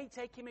 Next day,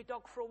 taking my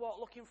dog for a walk,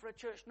 looking for a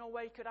church. No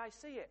way could I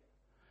see it.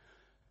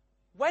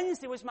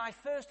 Wednesday was my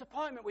first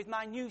appointment with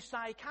my new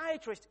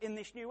psychiatrist in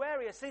this new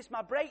area. Since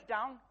my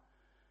breakdown,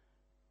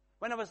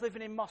 when I was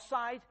living in Moss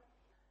Side,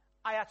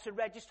 I had to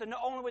register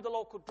not only with the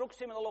local drug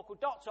team and the local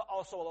doctor,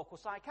 also a local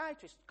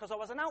psychiatrist, because I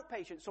was an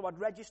outpatient. So I'd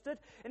registered,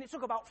 and it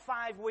took about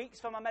 5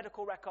 weeks for my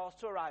medical records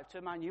to arrive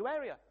to my new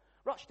area,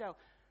 Rochdale.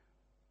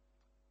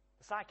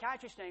 The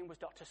psychiatrist's name was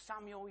Dr.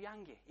 Samuel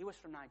Yangi. He was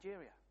from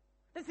Nigeria.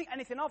 Didn't think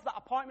anything of that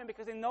appointment,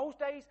 because in those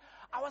days,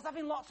 I was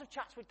having lots of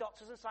chats with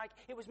doctors and psych.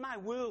 It was my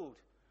world.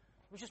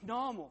 It was just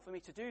normal for me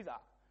to do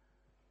that.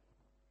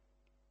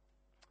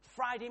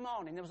 Friday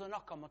morning, there was a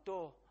knock on my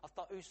door. I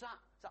thought, who's that?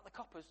 Is that the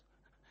coppers?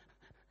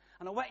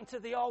 And I went into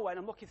the hallway, and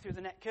I'm looking through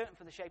the net curtain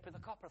for the shape of the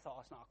copper. I thought,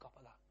 oh, it's not a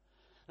copper, that.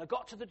 And I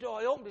got to the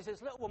door, I opened it, there's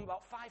this little woman,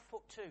 about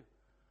 5'2",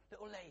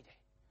 little lady.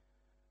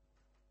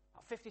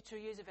 About 52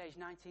 years of age,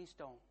 19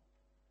 stone.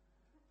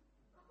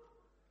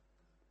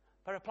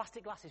 Pair of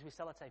plastic glasses with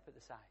sellotape at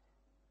the side.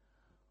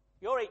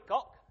 You're right,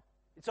 cock.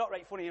 It's all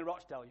right funny in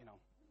Rochdale, you know.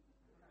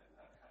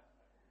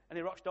 Any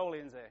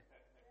Rochdalians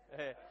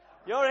here?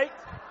 You're right.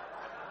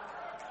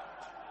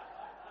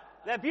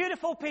 They're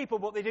beautiful people,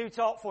 but they do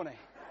talk funny.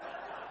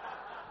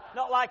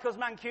 Not like us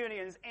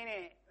Mancunians,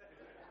 innit?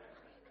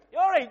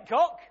 You're right,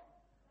 cock.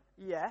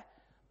 Yeah.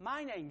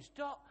 My name's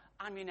Dot.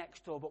 I'm your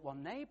next door but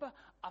one neighbour.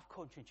 I've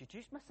come to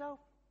introduce myself.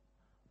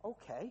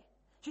 Okay.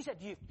 She said,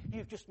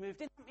 you've just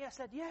moved in, haven't you? I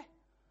said, yeah.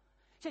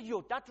 She said,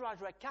 your dad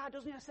drives a red car,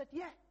 doesn't he? I said,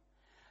 yeah.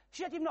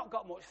 She said, you've not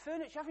got much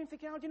furniture. I've been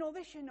thinking, how do you know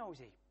this, you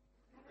nosy?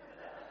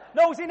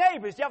 Nosy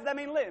neighbours, do you have them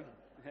in Lymm?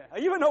 Yeah. Are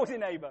you a nosy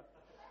neighbour?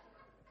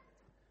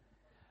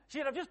 She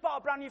said, I've just bought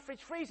a brand new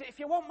fridge freezer. If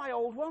you want my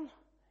old one,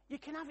 You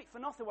can have it for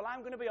nothing. Well,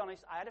 I'm going to be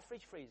honest. I had a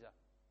fridge freezer.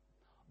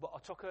 But I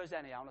took hers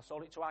anyhow and I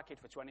sold it to our kid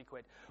for 20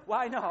 quid.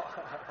 Why not?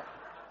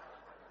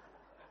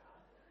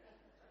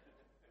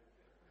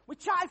 We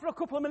chatted for a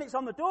couple of minutes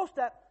on the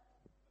doorstep.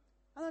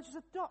 And then she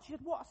said, Dot. She said,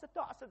 what? I said,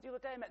 Dot. I said, the other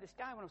day I met this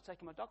guy when I was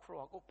taking my dog for a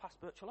walk up past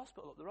Birchall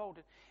Hospital up the road.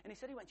 And he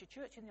said he went to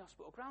church in the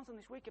hospital grounds. And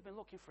this week I've been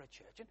looking for a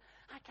church. And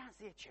I can't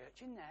see a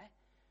church in there.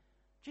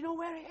 Do you know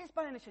where it is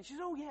by any chance? She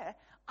said, oh yeah,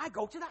 I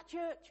go to that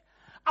church.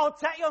 I'll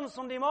take you on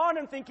Sunday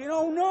morning thinking,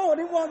 oh no, I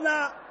didn't want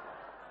that.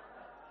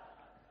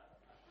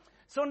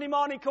 Sunday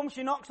morning comes,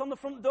 she knocks on the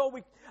front door.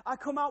 I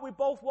come out, we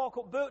both walk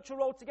up Birchall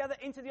Road together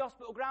into the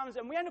hospital grounds,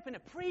 and we end up in a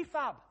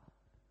prefab.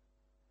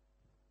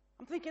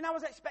 I'm thinking I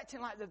was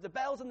expecting like the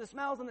bells and the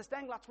smells and the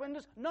stained glass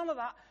windows. None of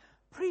that.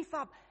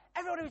 Prefab.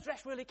 Everybody was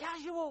dressed really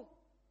casual.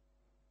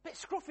 Bit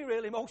scruffy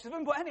really, most of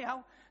them, but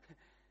anyhow.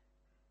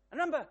 I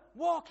remember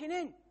walking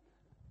in,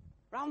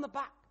 round the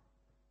back,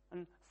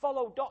 and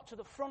followed Dot to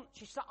the front.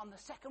 She sat on the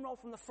second row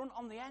from the front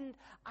on the end.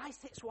 I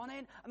sits one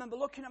in. I remember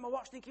looking at my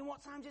watch thinking,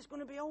 what time is this going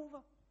to be over?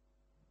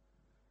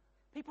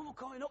 People were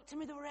going up to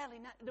me. They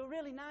were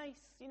really nice,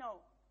 you know.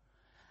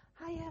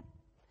 I am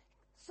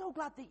so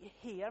glad that you're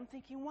here. I'm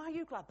thinking, why are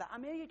you glad that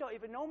I'm here? You don't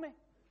even know me.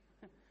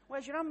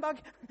 Where's your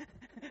handbag?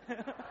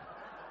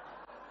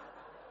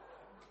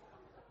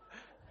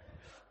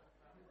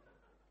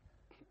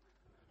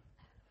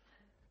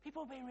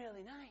 People were being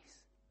really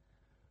nice.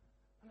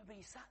 I remember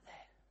being sat there.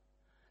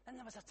 Then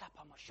there was a tap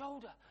on my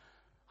shoulder.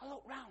 I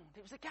looked round.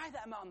 It was the guy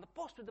that I met on the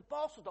bus with the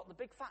Borsal dot, the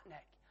big fat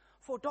neck.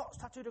 4 dots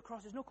tattooed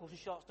across his knuckles and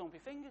short stumpy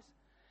fingers.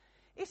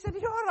 He said,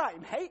 you all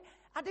right, mate?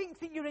 I didn't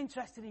think you were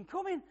interested in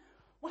coming.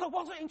 Well, I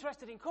wasn't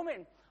interested in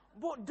coming.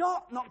 But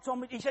Dot knocked on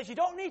me. He says, you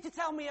don't need to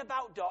tell me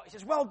about Dot. He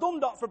says, well done,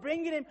 Dot, for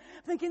bringing him.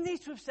 I'm thinking, these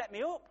two have set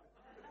me up.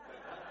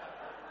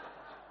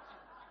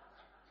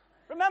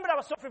 Remember, I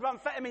was suffering from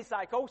amphetamine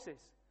psychosis.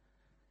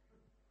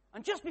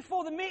 And just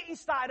before the meeting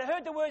started, I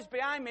heard the words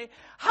behind me,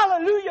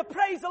 hallelujah,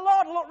 praise the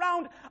Lord. I looked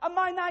round, and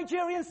my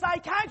Nigerian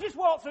psychiatrist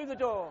walked through the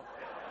door.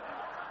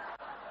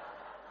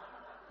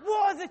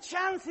 What are the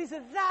chances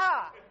of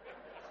that?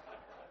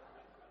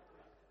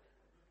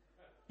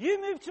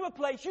 You move to a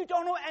place, you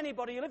don't know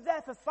anybody, you live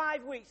there for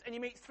 5 weeks, and you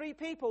meet 3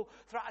 people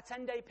throughout a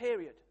 10-day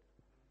period.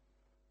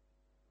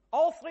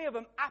 All 3 of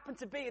them happen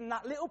to be in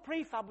that little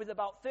prefab with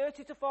about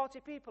 30 to 40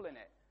 people in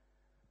it.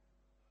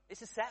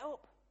 It's a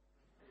setup.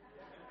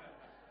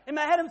 In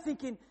my head, I'm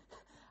thinking,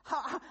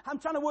 I'm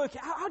trying to work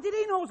it out. How did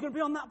he know I was going to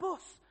be on that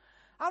bus?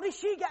 How did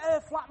she get her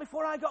flat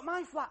before I got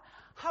my flat?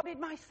 How did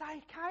my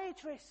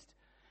psychiatrist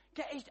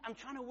get his... I'm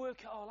trying to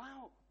work it all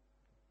out.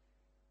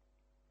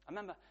 I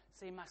remember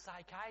seeing my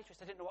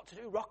psychiatrist. I didn't know what to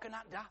do. Rocking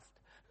that daft.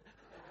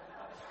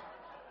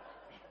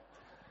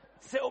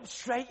 Sit up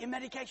straight. Your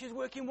medication's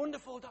working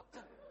wonderful, doctor.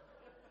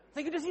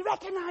 Thinking, does he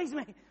recognise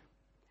me?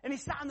 And he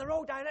sat on the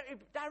road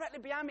directly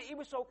behind me. He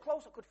was so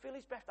close I could feel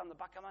his breath on the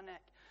back of my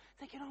neck.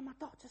 Thinking, oh, my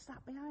doctor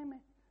sat behind me.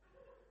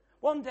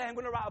 One day I'm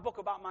going to write a book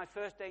about my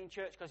first day in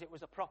church because it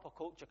was a proper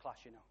culture clash,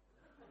 you know.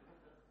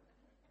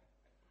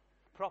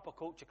 Proper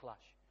culture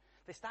clash.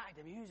 They started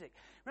the music.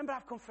 Remember,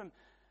 I've come from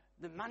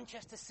the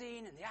Manchester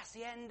scene and the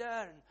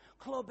Hacienda and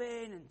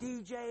clubbing and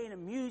DJing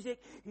and music.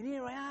 And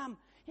here I am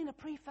in a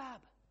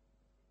prefab.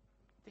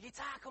 The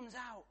guitar comes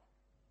out.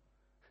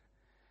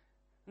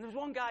 And there was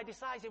one guy who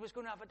decided he was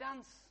going to have a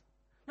dance.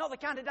 Not the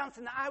kind of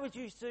dancing that I was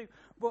used to,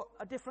 but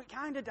a different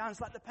kind of dance,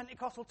 like the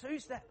Pentecostal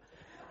two-step.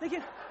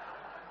 Thinking,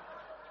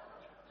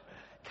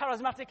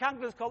 charismatic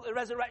anglers call it the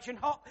resurrection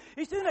hop.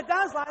 He's doing a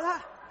dance like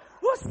that.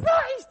 What's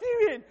that he's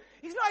doing?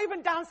 He's not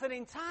even dancing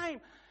in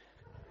time.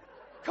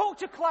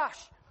 Culture clash.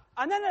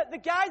 And then the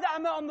guy that I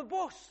met on the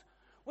bus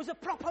was a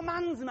proper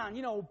man's man,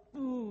 you know,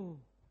 boom.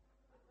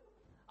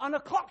 And I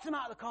clocked him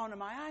out of the corner of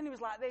my eye, and he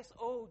was like this,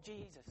 oh,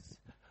 Jesus.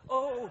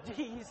 Oh,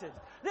 Jesus.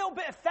 Little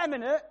bit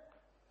effeminate.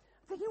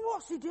 Thinking,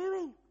 what's he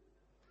doing?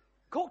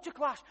 Culture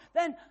clash.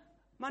 Then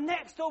my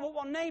next door but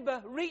one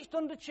neighbour reached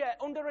under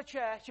a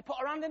chair. She put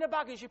her hand in her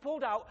bag and she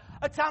pulled out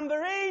a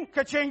tambourine.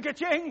 Ka-ching,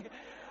 ka-ching.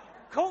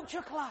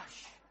 Culture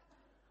clash.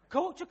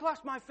 Culture clash,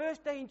 my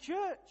first day in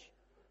church.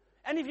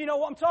 Any of you know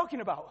what I'm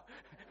talking about?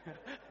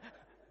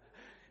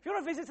 If you're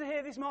a visitor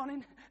here this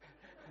morning,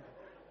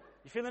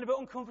 you're feeling a bit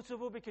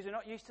uncomfortable because you're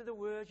not used to the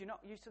words, you're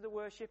not used to the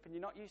worship, and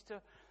you're not used to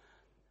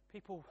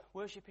people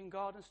worshipping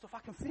God and stuff, I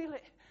can feel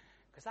it.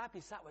 Because I've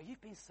been sat where you've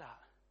been sat.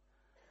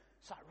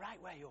 Sat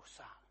right where you're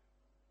sat.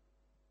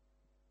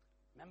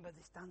 Remember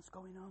this dance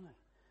going on? And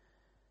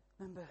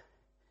remember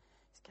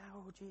this guy,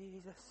 oh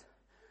Jesus.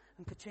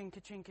 And ka-ching,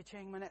 ka-ching,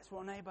 ka-ching, my next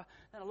door neighbour.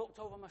 Then I looked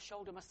over my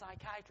shoulder, my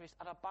psychiatrist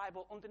had a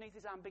Bible underneath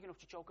his arm big enough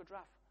to choke a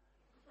giraffe.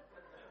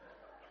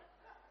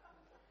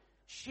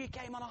 She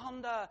came on a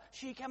Honda.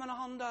 She came on a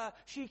Honda.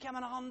 She came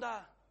on a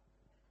Honda.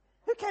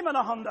 Who came on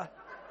a Honda?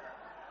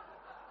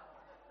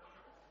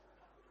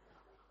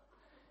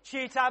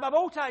 She tied my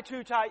bow tie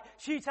too tight.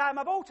 She tied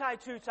my bow tie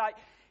too tight.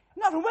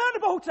 Never wearing a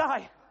bow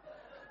tie.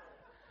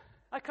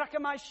 I crack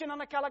my shin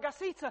on a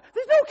Calagasita.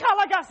 There's no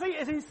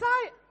Calagasitas in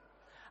sight.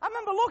 I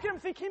remember looking at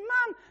him thinking,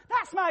 man,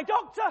 that's my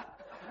doctor.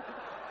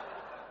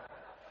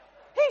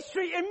 He's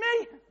treating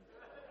me.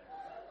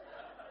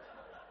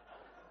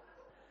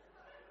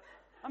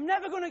 I'm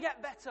never going to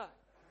get better.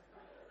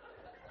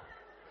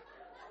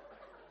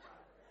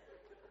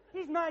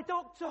 He's my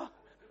doctor.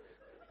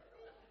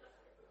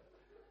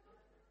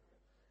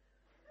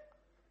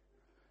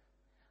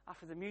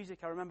 After the music,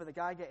 I remember the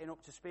guy getting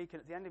up to speak,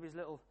 and at the end of his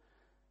little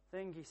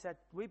thing, he said,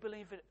 we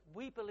believe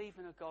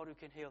in a God who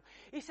can heal.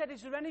 He said,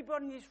 is there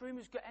anybody in this room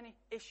who's got any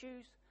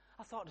issues?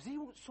 I thought, does he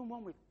want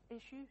someone with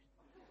issues?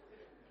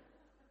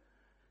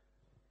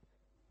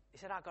 He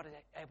said, I've got to be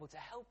able to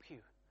help you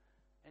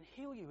and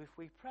heal you if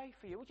we pray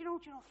for you. Well, you know,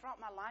 throughout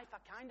my life, I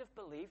kind of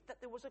believed that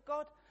there was a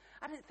God.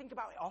 I didn't think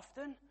about it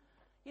often.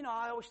 You know,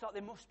 I always thought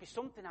there must be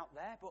something out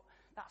there, but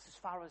that's as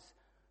far as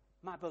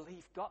my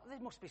belief got. There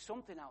must be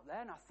something out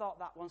there, and I thought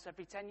that once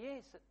every 10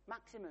 years at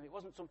maximum. It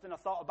wasn't something I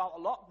thought about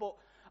a lot, but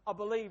I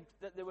believed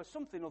that there was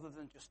something other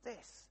than just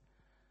this.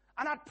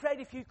 And I'd prayed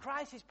a few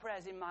crisis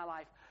prayers in my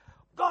life.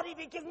 God, if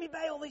you give me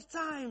bail this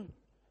time.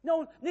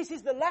 No, this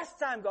is the last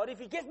time, God. If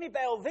you give me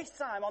bail this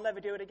time, I'll never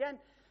do it again.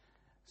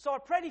 So I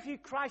prayed a few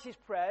crisis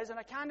prayers, and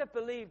I kind of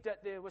believed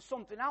that there was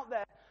something out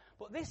there.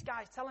 But this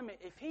guy's telling me,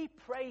 if he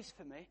prays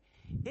for me,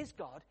 his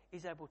God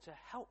is able to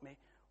help me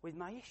with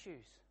my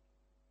issues.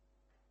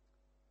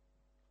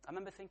 I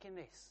remember thinking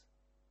this,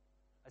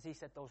 as he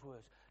said those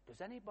words,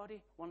 does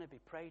anybody want to be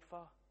prayed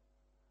for?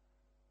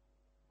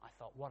 I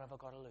thought, what have I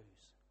got to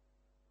lose?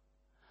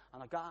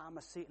 And I got out of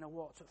my seat and I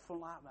walked to the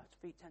front like that,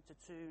 feet 10 to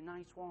 2,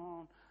 nice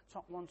one,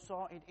 top one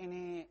sorted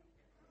in it.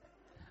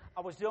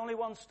 I was the only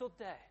one stood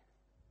there.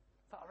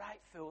 I thought, all right,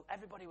 Phil,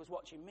 everybody was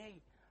watching me.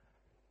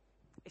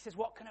 He says,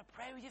 what can I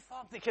pray with you for?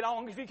 I'm thinking, how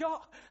long have you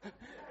got?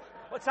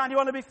 What time do you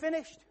want to be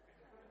finished?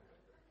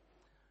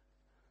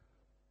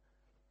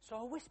 So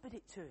I whispered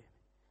it to him.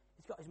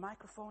 He's got his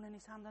microphone in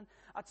his hand, and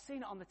I'd seen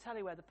it on the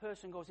telly where the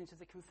person goes into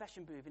the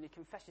confession booth and he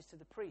confesses to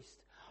the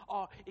priest.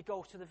 Or he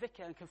goes to the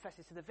vicar and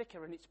confesses to the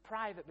vicar, and it's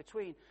private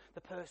between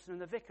the person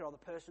and the vicar, or the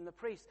person and the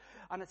priest.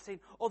 And I'd seen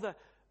other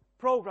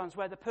programs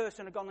where the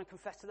person had gone and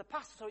confessed to the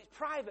pastor, so it's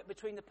private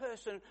between the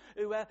person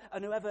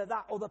and whoever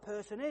that other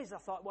person is. I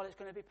thought, well, it's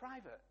going to be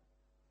private.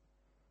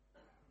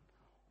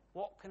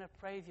 What can I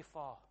pray with you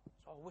for?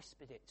 So I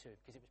whispered it to him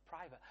because it was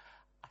private.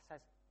 I said,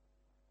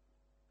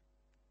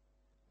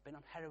 I've been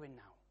on heroin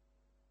now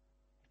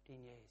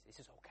 15 years. He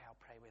says, okay,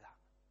 I'll pray with that.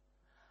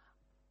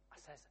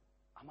 I says,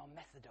 I'm on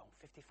methadone,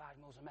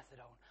 55 mils of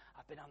methadone.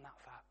 I've been on that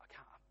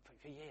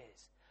for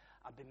years.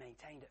 I've been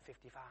maintained at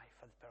 55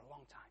 for a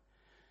long time.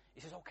 He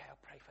says, okay,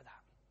 I'll pray for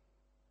that.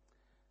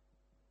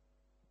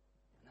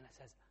 And then I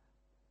says,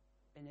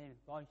 been in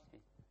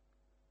voices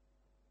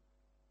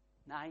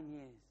 9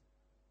 years.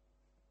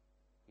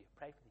 You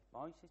pray for these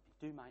voices,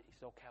 do mine. He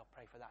says, okay, I'll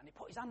pray for that. And he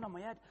put his hand on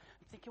my head.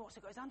 I'm thinking, what's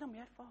he got his hand on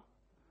my head for?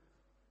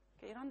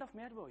 Get your hand off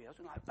my head, will you? I was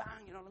like,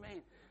 bang, you know what I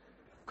mean?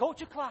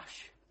 Culture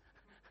clash.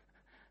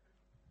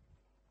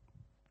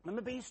 I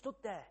remember being stood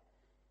there.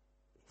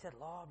 He said,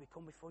 Lord, we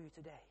come before you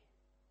today.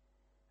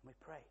 And we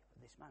pray for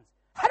this man's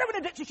heroin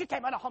addiction. She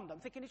came out of Honda. I'm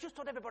thinking, he's just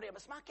told everybody I'm a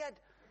smackhead.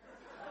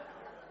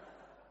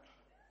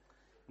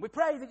 We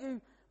pray that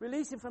you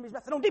release him from his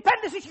methadone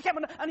dependency. She came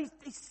on, and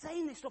he's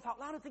saying this stuff out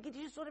loud. I'm thinking,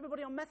 he just told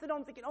everybody on methadone.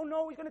 I'm thinking, oh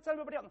no, he's going to tell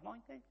everybody on the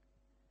point thing.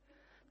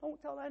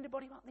 Don't tell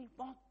anybody about these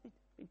voices.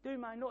 They do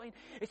my nothing.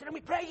 He said, and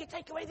we pray you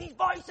take away these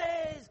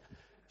voices.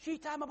 She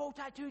tie my bow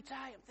tie too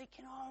tight. I'm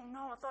thinking, oh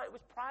no, I thought it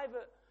was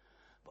private.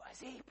 But as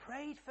he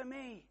prayed for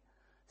me,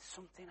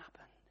 something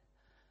happened.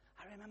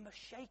 I remember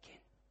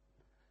shaking.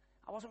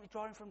 I wasn't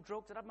withdrawing from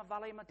drugs. I'd had my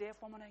Valium, my Dave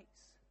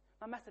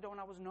 118s. My methadone,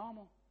 I was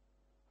normal.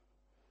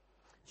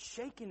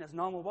 Shaking as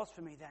normal was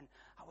for me then.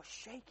 I was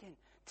shaking.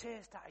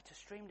 Tears started to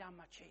stream down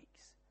my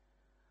cheeks.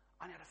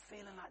 And I had a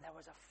feeling like there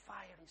was a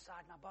fire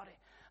inside my body.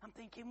 I'm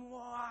thinking,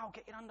 wow,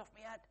 get your hand off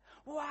my head.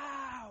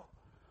 Wow,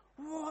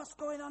 what's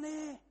going on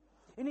here?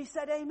 And he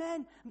said,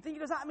 amen. I'm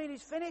thinking, does that mean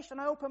he's finished? And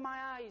I opened my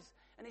eyes,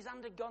 and his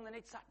hand had gone, and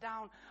he'd sat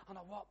down, and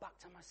I walked back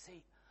to my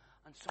seat,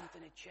 and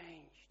something had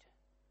changed.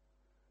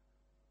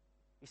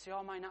 You see,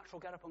 all my natural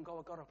get up and go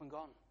had got up and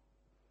gone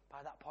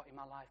by that point in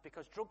my life,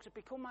 because drugs had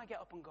become my get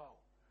up and go.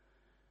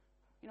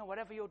 You know,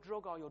 whatever your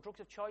drug or your drugs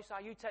of choice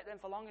are, you take them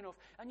for long enough,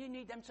 and you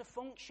need them to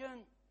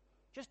function.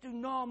 Just do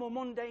normal,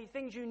 mundane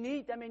things. You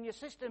need them in your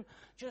system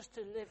just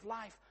to live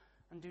life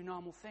and do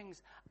normal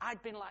things.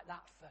 I'd been like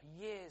that for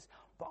years,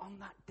 but on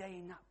that day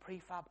in that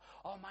prefab,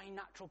 all my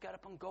natural get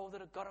up and go that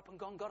had got up and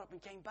gone, got up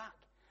and came back.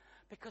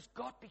 Because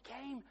God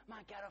became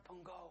my get up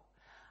and go.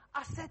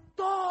 I said,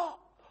 Dot,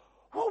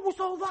 what was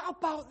all that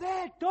about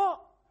there,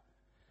 Dot?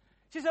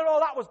 She said, oh,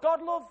 that was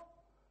God, love.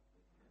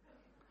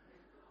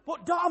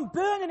 But Dot, I'm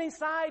burning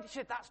inside. She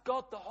said, that's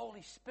God, the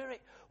Holy Spirit,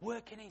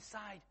 working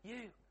inside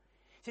you.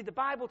 See, the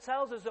Bible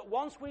tells us that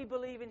once we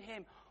believe in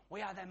Him,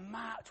 we are then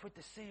marked with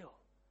the seal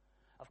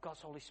of God's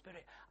Holy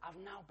Spirit. I've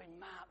now been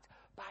marked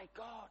by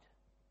God.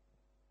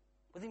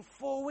 Within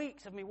 4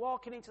 weeks of me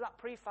walking into that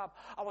prefab,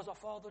 I was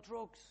off all the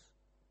drugs.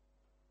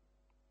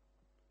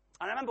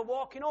 And I remember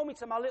walking home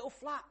into my little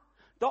flat.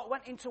 Dot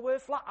went into her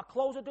flat. I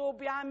closed the door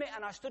behind me,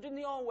 and I stood in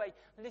the hallway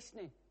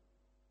listening.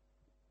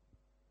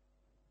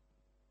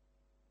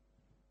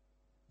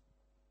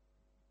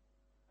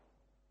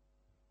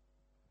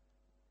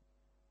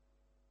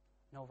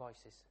 no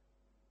voices.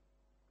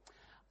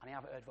 And I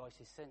haven't heard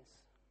voices since.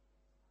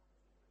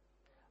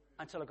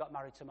 Until I got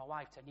married to my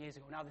wife 10 years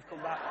ago. Now they've come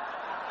back.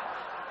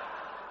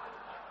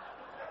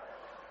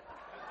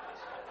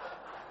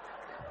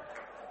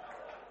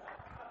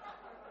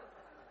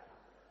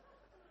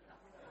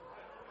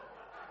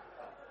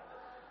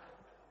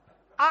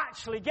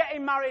 Actually,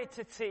 getting married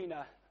to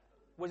Tina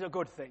was a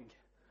good thing.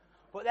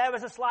 But there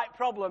was a slight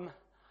problem.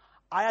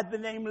 I had the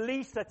name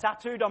Lisa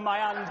tattooed on my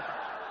hand.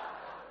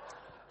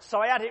 So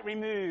I had it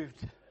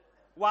removed.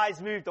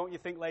 Wise move, don't you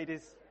think,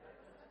 ladies?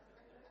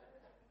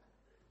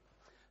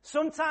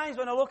 Sometimes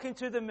when I look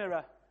into the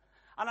mirror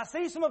and I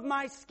see some of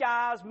my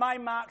scars, my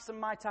marks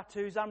and my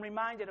tattoos, I'm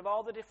reminded of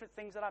all the different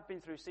things that I've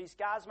been through. See,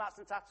 scars, marks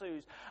and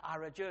tattoos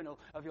are a journal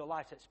of your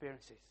life's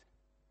experiences.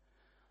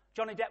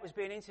 Johnny Depp was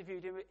being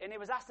interviewed and he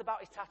was asked about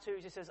his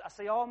tattoos. He says, I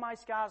see all my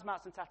scars,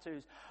 marks and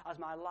tattoos as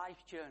my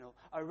life journal,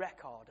 a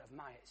record of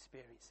my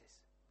experiences.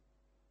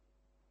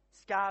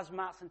 Scars,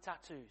 marks and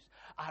tattoos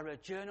are a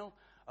journal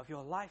of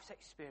your life's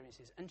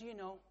experiences. And do you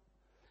know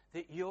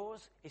that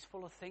yours is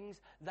full of things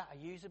that are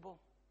usable?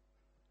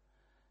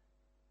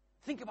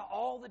 Think about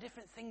all the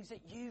different things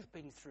that you've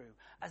been through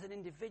as an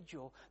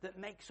individual that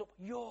makes up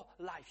your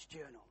life's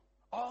journal.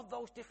 All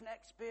those different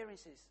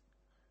experiences.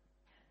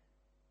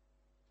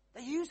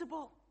 They're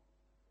usable.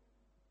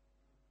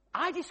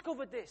 I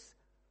discovered this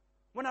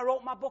when I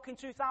wrote my book in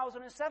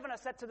 2007. I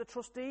said to the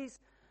trustees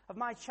of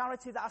my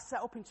charity that I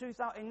set up in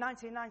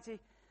 1999,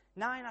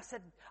 I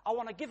said, I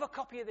want to give a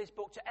copy of this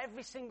book to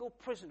every single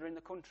prisoner in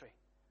the country.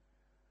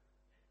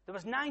 There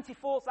was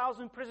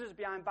 94,000 prisoners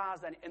behind bars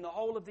then in the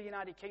whole of the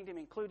United Kingdom,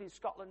 including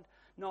Scotland,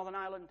 Northern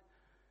Ireland.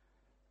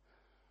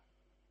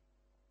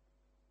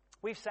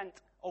 We've sent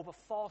over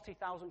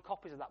 40,000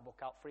 copies of that book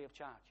out free of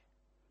charge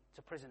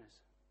to prisoners.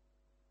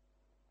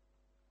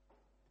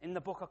 In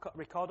the book, I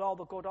record all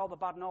the good, all the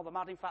bad, and all the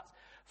mad. In fact,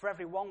 for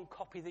every one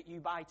copy that you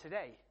buy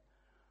today,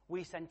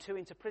 we send 2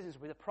 into prisons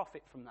with a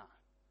profit from that.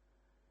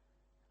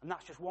 And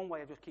that's just one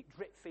way of just keep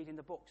drip feeding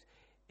the books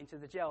into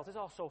the jails. There's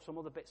also some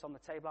other bits on the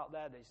table out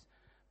there. There's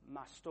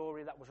my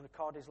story that was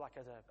recorded like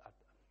as a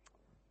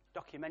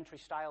documentary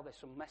style. There's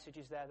some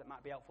messages there that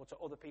might be helpful to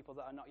other people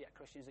that are not yet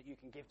Christians that you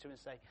can give to and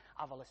say,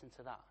 have a listen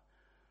to that.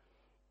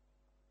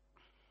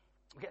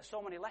 We get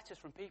so many letters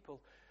from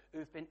people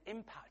who've been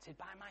impacted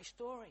by my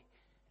story.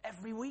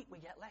 Every week we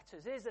get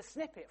letters. Here's a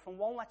snippet from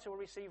one letter we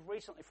received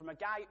recently from a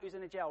guy who's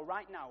in a jail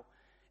right now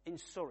in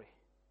Surrey.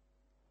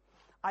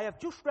 I have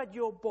just read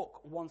your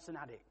book, Once an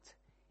Addict.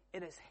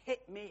 It has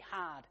hit me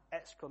hard!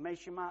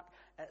 Exclamation mark,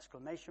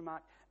 exclamation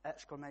mark,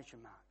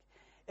 exclamation mark.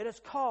 It has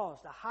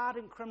caused a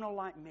hardened criminal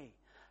like me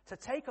to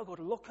take a good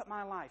look at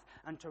my life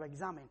and to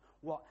examine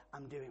what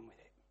I'm doing with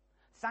it.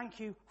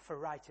 Thank you for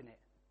writing it,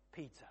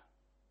 Peter.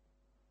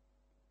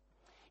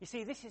 You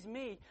see, this is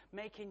me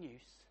making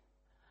use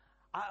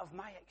out of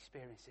my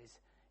experiences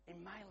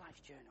in my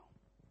life journal.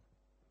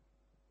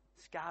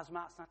 Scars,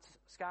 marks,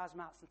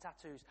 and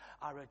tattoos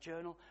are a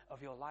journal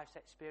of your life's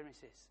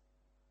experiences.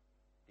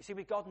 You see,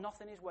 with God,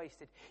 nothing is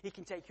wasted. He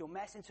can take your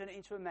mess and turn it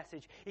into a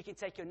message. He can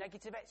take your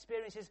negative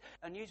experiences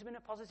and use them in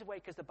a positive way,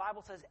 because the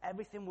Bible says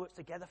everything works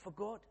together for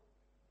good.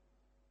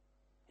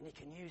 And He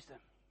can use them.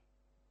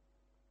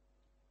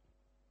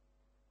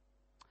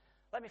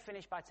 Let me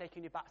finish by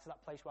taking you back to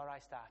that place where I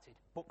started,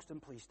 Buxton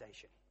Police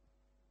Station.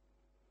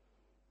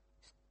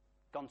 It's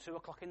gone 2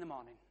 o'clock in the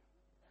morning.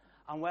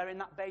 I'm wearing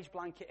that beige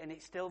blanket and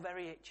it's still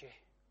very itchy.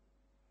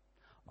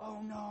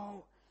 Oh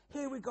no,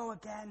 here we go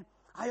again.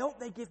 I hope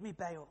they give me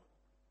bail.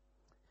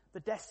 The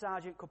desk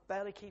sergeant could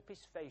barely keep his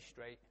face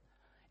straight.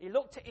 He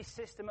looked at his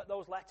system at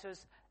those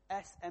letters,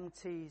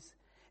 SMTs.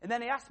 And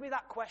then he asked me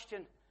that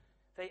question.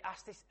 They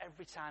ask this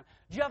every time.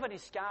 Do you have any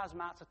scars,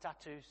 marks, or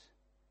tattoos?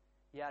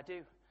 Yeah, I do.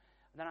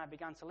 And then I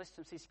began to list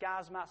them. See,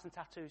 scars, marks, and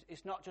tattoos,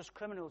 it's not just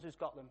criminals who's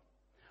got them.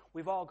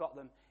 We've all got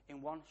them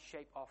in one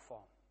shape or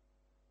form.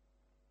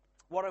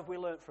 What have we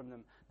learnt from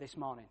them this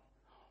morning?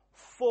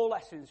 4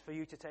 lessons for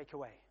you to take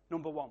away.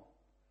 Number 1,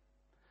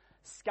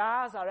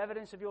 scars are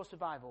evidence of your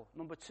survival.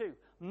 Number 2,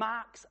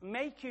 marks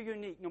make you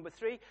unique. Number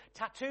 3,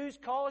 tattoos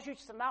cause you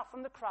to stand out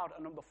from the crowd.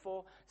 And number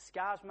 4,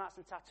 scars, marks,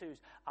 and tattoos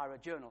are a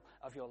journal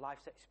of your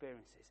life's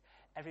experiences.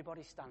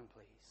 Everybody stand,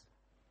 please.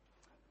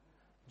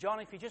 John,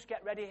 if you just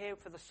get ready here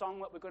for the song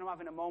that we're going to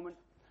have in a moment.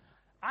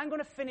 I'm going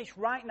to finish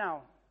right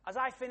now. As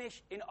I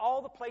finish, in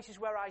all the places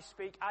where I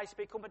speak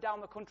up and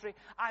down the country.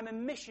 I'm a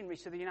missionary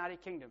to the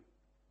United Kingdom.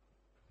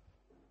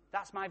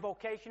 That's my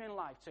vocation in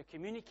life, to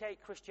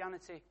communicate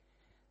Christianity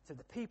to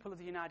the people of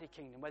the United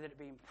Kingdom, whether it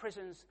be in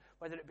prisons,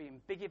 whether it be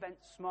in big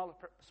events,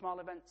 small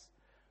events.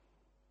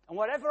 And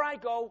wherever I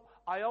go,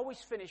 I always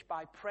finish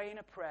by praying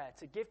a prayer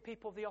to give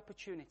people the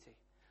opportunity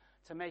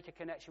to make a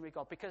connection with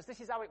God. Because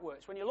this is how it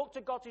works. When you look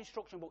to God's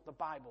instruction book, the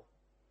Bible,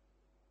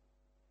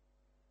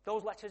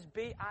 those letters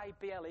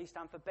B-I-B-L-E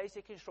stand for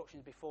basic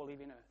instructions before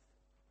leaving earth.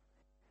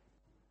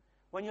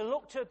 When you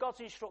look to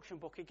God's instruction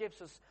book, He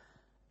gives us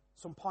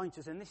some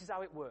pointers, and this is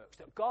how it works.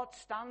 That God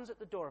stands at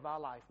the door of our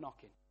life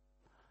knocking.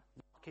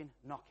 Knocking,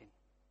 knocking.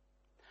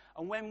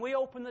 And when we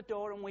open the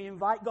door and we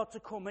invite God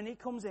to come, and He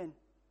comes in,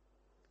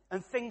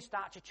 and things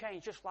start to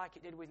change just like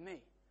it did with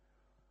me.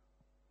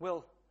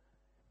 We'll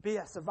be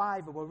a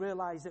survivor. We'll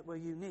realize that we're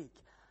unique.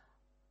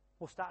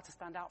 We'll start to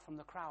stand out from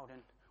the crowd,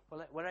 and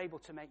we're able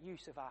to make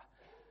use of our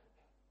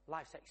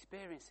life's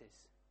experiences.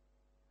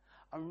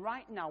 And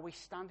right now, we're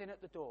standing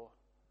at the door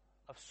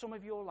of some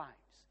of your lives,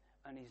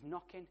 and he's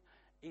knocking,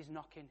 he's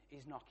knocking,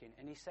 he's knocking.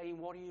 And he's saying,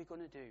 what are you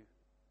going to do?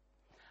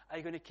 Are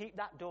you going to keep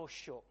that door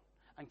shut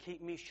and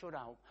keep me shut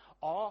out?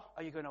 Or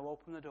are you going to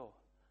open the door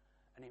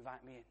and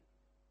invite me in?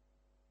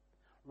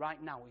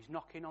 Right now, he's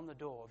knocking on the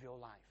door of your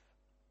life.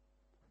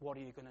 What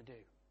are you going to do?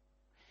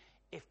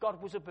 If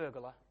God was a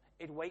burglar,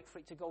 he'd wait for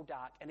it to go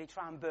dark and he'd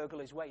try and burgle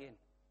his way in.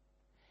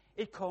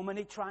 He'd come and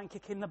he'd try and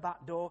kick in the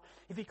back door.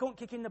 If he couldn't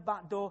kick in the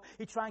back door,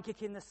 he'd try and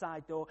kick in the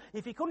side door.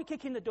 If he couldn't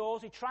kick in the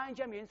doors, he'd try and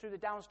jam you in through the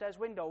downstairs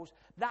windows.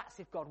 That's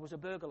if God was a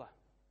burglar.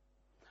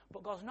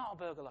 But God's not a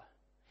burglar.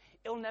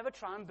 He'll never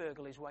try and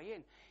burgle his way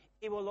in.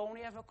 He will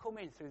only ever come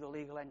in through the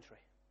legal entry.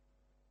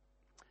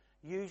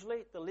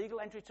 Usually, the legal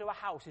entry to a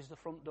house is the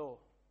front door.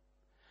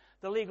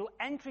 The legal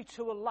entry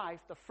to a life,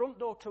 the front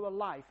door to a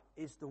life,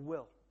 is the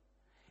will.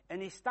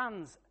 And he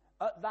stands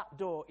at that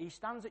door. He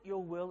stands at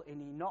your will,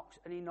 and he knocks,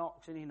 and he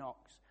knocks, and he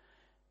knocks.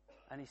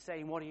 And he's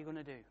saying, what are you going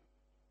to do?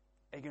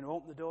 Are you going to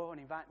open the door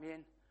and invite me in?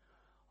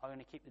 Or are you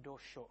going to keep the door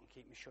shut and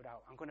keep me shut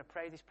out? I'm going to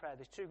pray this prayer.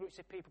 There's two groups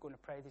of people going to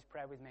pray this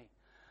prayer with me.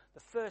 The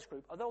first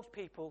group are those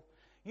people,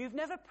 you've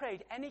never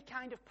prayed any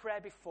kind of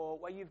prayer before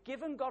where you've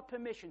given God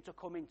permission to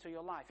come into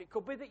your life. It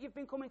could be that you've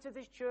been coming to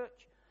this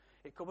church.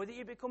 It could be that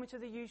you've been coming to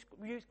the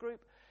youth group,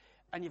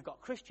 and you've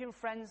got Christian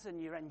friends,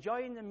 and you're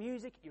enjoying the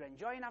music, you're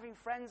enjoying having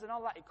friends and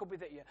all that. It could be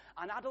that you're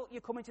an adult,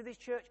 you're coming to this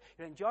church,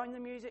 you're enjoying the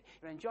music,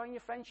 you're enjoying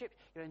your friendship,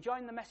 you're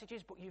enjoying the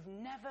messages, but you've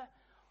never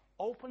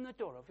opened the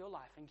door of your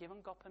life and given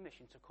God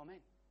permission to come in.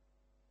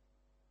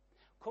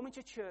 Coming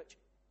to church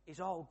is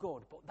all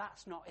good, but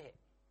that's not it.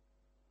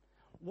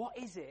 What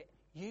is it?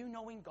 You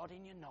knowing God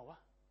in your knower,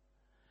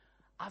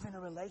 having a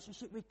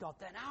relationship with God,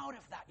 then out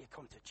of that you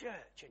come to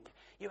church and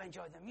you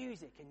enjoy the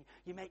music and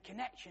you make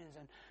connections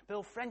and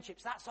build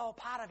friendships. That's all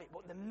part of it.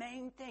 But the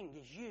main thing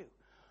is you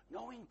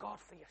knowing God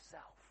for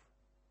yourself.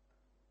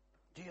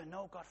 Do you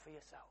know God for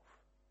yourself?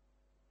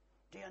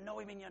 Do you know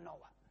him in your knower?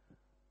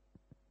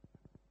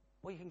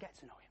 Well, you can get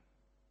to know him.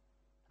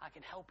 I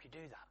can help you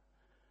do that.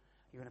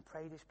 You're going to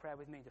pray this prayer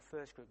with me, the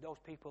first group. Those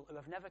people who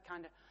have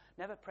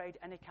never prayed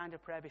any kind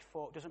of prayer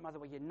before. It doesn't matter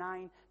whether you're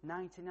 9,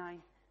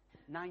 99,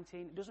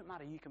 19, it doesn't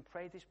matter. You can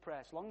pray this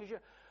prayer. As long as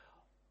you're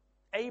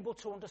able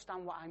to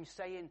understand what I'm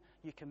saying,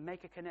 you can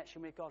make a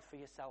connection with God for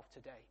yourself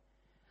today.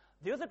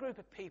 The other group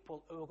of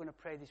people who are going to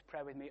pray this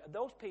prayer with me are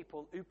those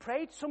people who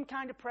prayed some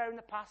kind of prayer in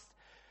the past.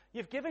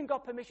 You've given God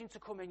permission to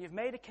come in. You've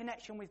made a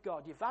connection with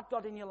God. You've had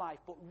God in your life.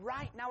 But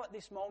right now at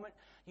this moment,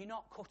 you're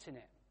not cutting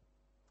it.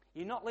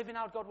 You're not living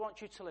how God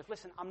wants you to live.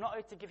 Listen, I'm not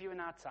here to give you an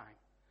hard time.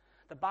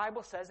 The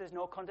Bible says there's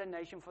no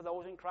condemnation for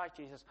those in Christ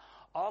Jesus.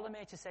 All I'm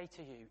here to say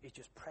to you is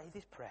just pray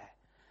this prayer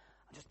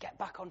and just get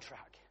back on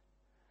track.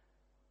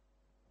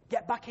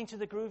 Get back into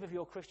the groove of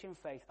your Christian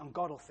faith, and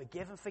God will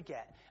forgive and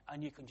forget,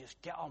 and you can just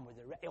get on with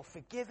it. He'll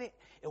forgive it.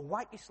 He'll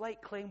wipe your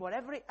slate clean.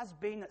 Whatever it has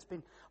been that's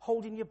been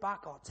holding you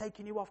back or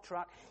taking you off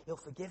track, he'll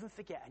forgive and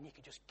forget, and you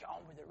can just get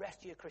on with the rest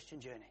of your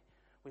Christian journey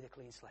with a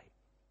clean slate.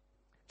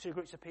 Two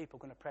groups of people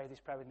are going to pray this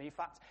prayer with me. In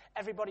fact,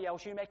 everybody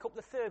else, you make up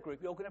the third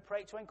group. You're going to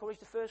pray to encourage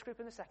the first group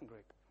and the second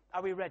group.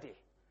 Are we ready?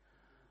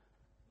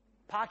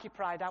 Park your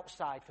pride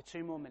outside for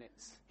 2 more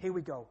minutes. Here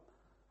we go.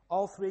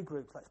 All three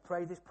groups, let's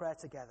pray this prayer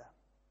together.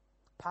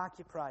 Park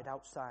your pride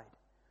outside.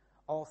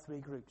 All three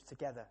groups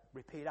together.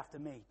 Repeat after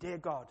me. Dear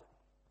God,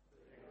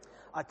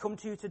 I come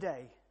to you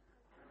today,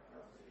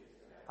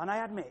 and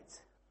I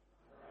admit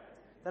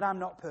that I'm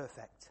not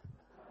perfect.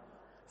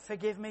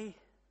 Forgive me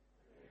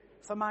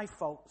for my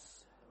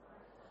faults,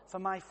 for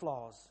my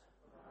flaws,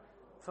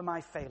 for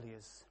my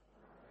failures.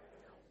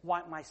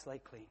 Wipe my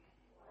slate clean.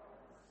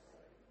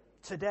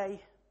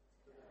 Today,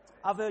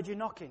 I've heard you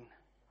knocking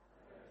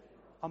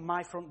on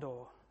my front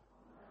door,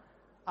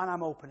 and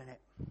I'm opening it,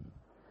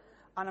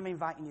 and I'm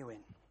inviting you in.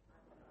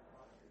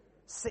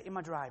 Sit in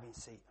my driving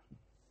seat.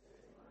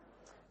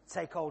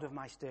 Take hold of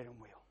my steering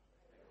wheel.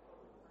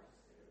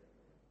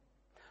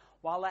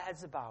 While their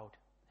heads are bowed,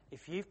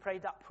 if you've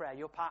prayed that prayer,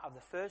 you're part of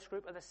the first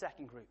group or the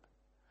second group.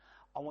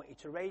 I want you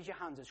to raise your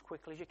hands as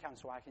quickly as you can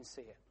so I can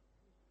see it.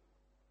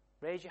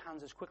 Raise your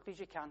hands as quickly as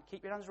you can.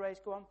 Keep your hands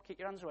raised. Go on. Keep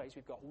your hands raised.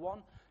 We've got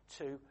 1,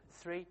 2,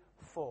 3,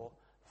 4,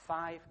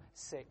 5,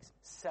 6,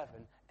 7,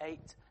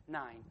 8,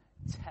 9,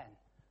 10.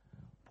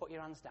 Put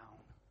your hands down.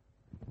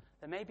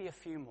 There may be a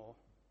few more.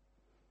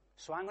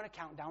 So I'm going to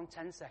count down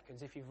 10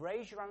 seconds. If you've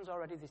raised your hands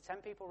already, there's 10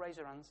 people raise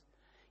their hands.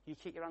 You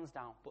keep your hands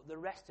down. But the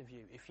rest of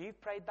you, if you've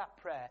prayed that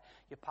prayer,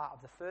 you're part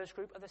of the first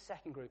group or the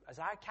second group. As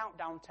I count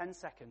down 10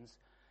 seconds,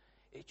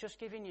 it's just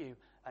giving you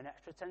an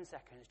extra 10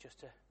 seconds just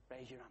to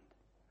raise your hand.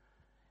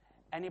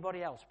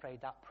 Anybody else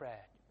prayed that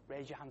prayer?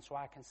 Raise your hand so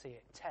I can see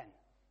it. 10,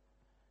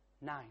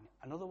 9.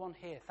 Another one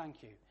here.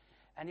 Thank you.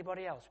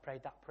 Anybody else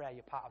prayed that prayer?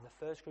 You're part of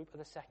the first group or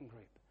the second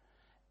group.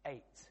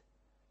 8,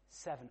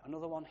 7.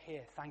 Another one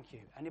here. Thank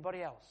you.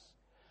 Anybody else?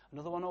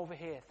 Another one over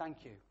here.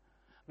 Thank you.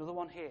 Another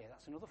one here.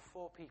 That's another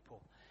 4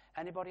 people.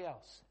 Anybody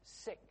else?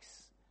 6.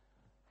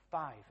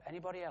 5.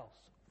 Anybody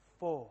else?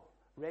 4.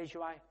 Raise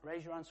your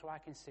hand so I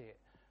can see it.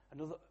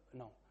 Another,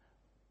 no.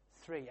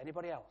 3.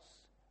 Anybody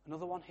else?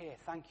 Another one here.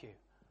 Thank you.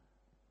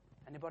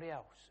 Anybody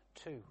else?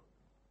 2.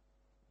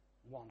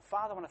 1.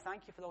 Father, I want to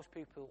thank you for those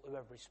people who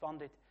have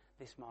responded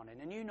this morning.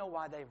 And you know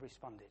why they've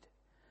responded.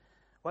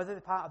 Whether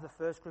they're part of the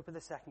first group or the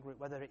second group,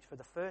 whether it's for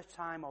the first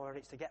time or whether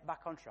it's to get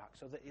back on track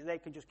so that they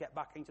can just get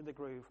back into the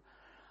groove.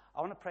 I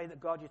want to pray that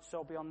God, you'd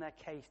so be on their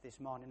case this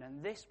morning.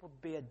 And this would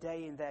be a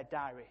day in their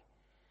diary.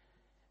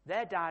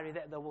 Their diary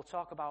that they will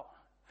talk about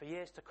for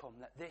years to come,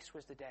 that this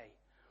was the day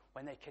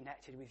when they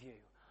connected with you.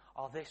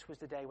 Or this was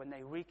the day when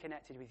they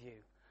reconnected with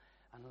you.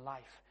 And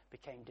life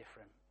became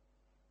different.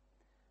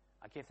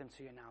 I give them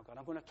to you now, God.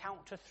 I'm going to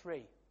count to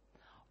 3.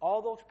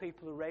 All those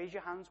people who raise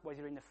your hands, whether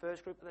you're in the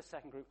first group or the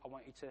second group, I'm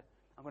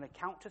going to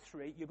count to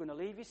 3. You're going to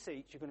leave your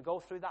seats. You're going to go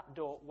through that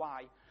door.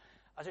 Why?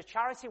 As a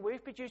charity,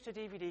 we've produced a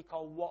DVD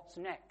called What's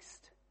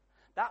Next.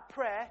 That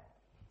prayer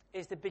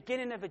is the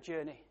beginning of a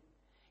journey.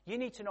 You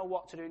need to know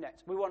what to do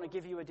next. We want to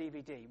give you a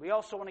DVD. We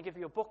also want to give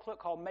you a booklet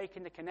called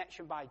Making the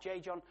Connection by J.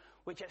 John,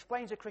 which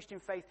explains the Christian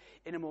faith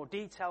in a more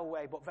detailed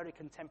way, but very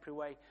contemporary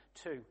way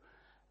too.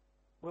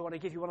 We want to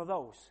give you one of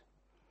those.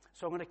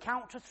 So I'm going to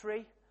count to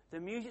 3. The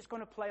music's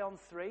going to play on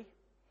 3.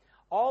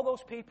 All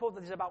those people,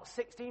 there's about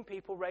 16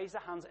 people, raise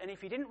their hands. And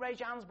if you didn't raise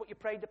your hands but you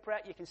prayed the prayer,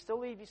 you can still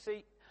leave your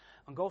seat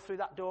and go through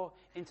that door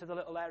into the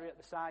little area at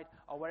the side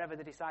or wherever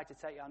they decide to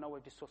take you. I know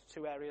we've discussed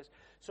 2 areas.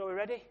 So we're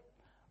ready?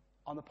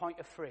 On the point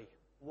of 3.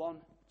 1,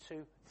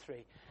 2,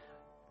 3.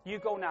 You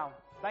go now.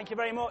 Thank you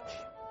very much.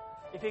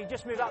 If you can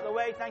just move out of the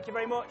way, thank you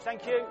very much.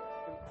 Thank you.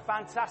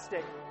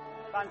 Fantastic.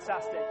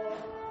 Fantastic.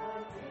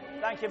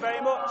 Thank you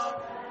very much.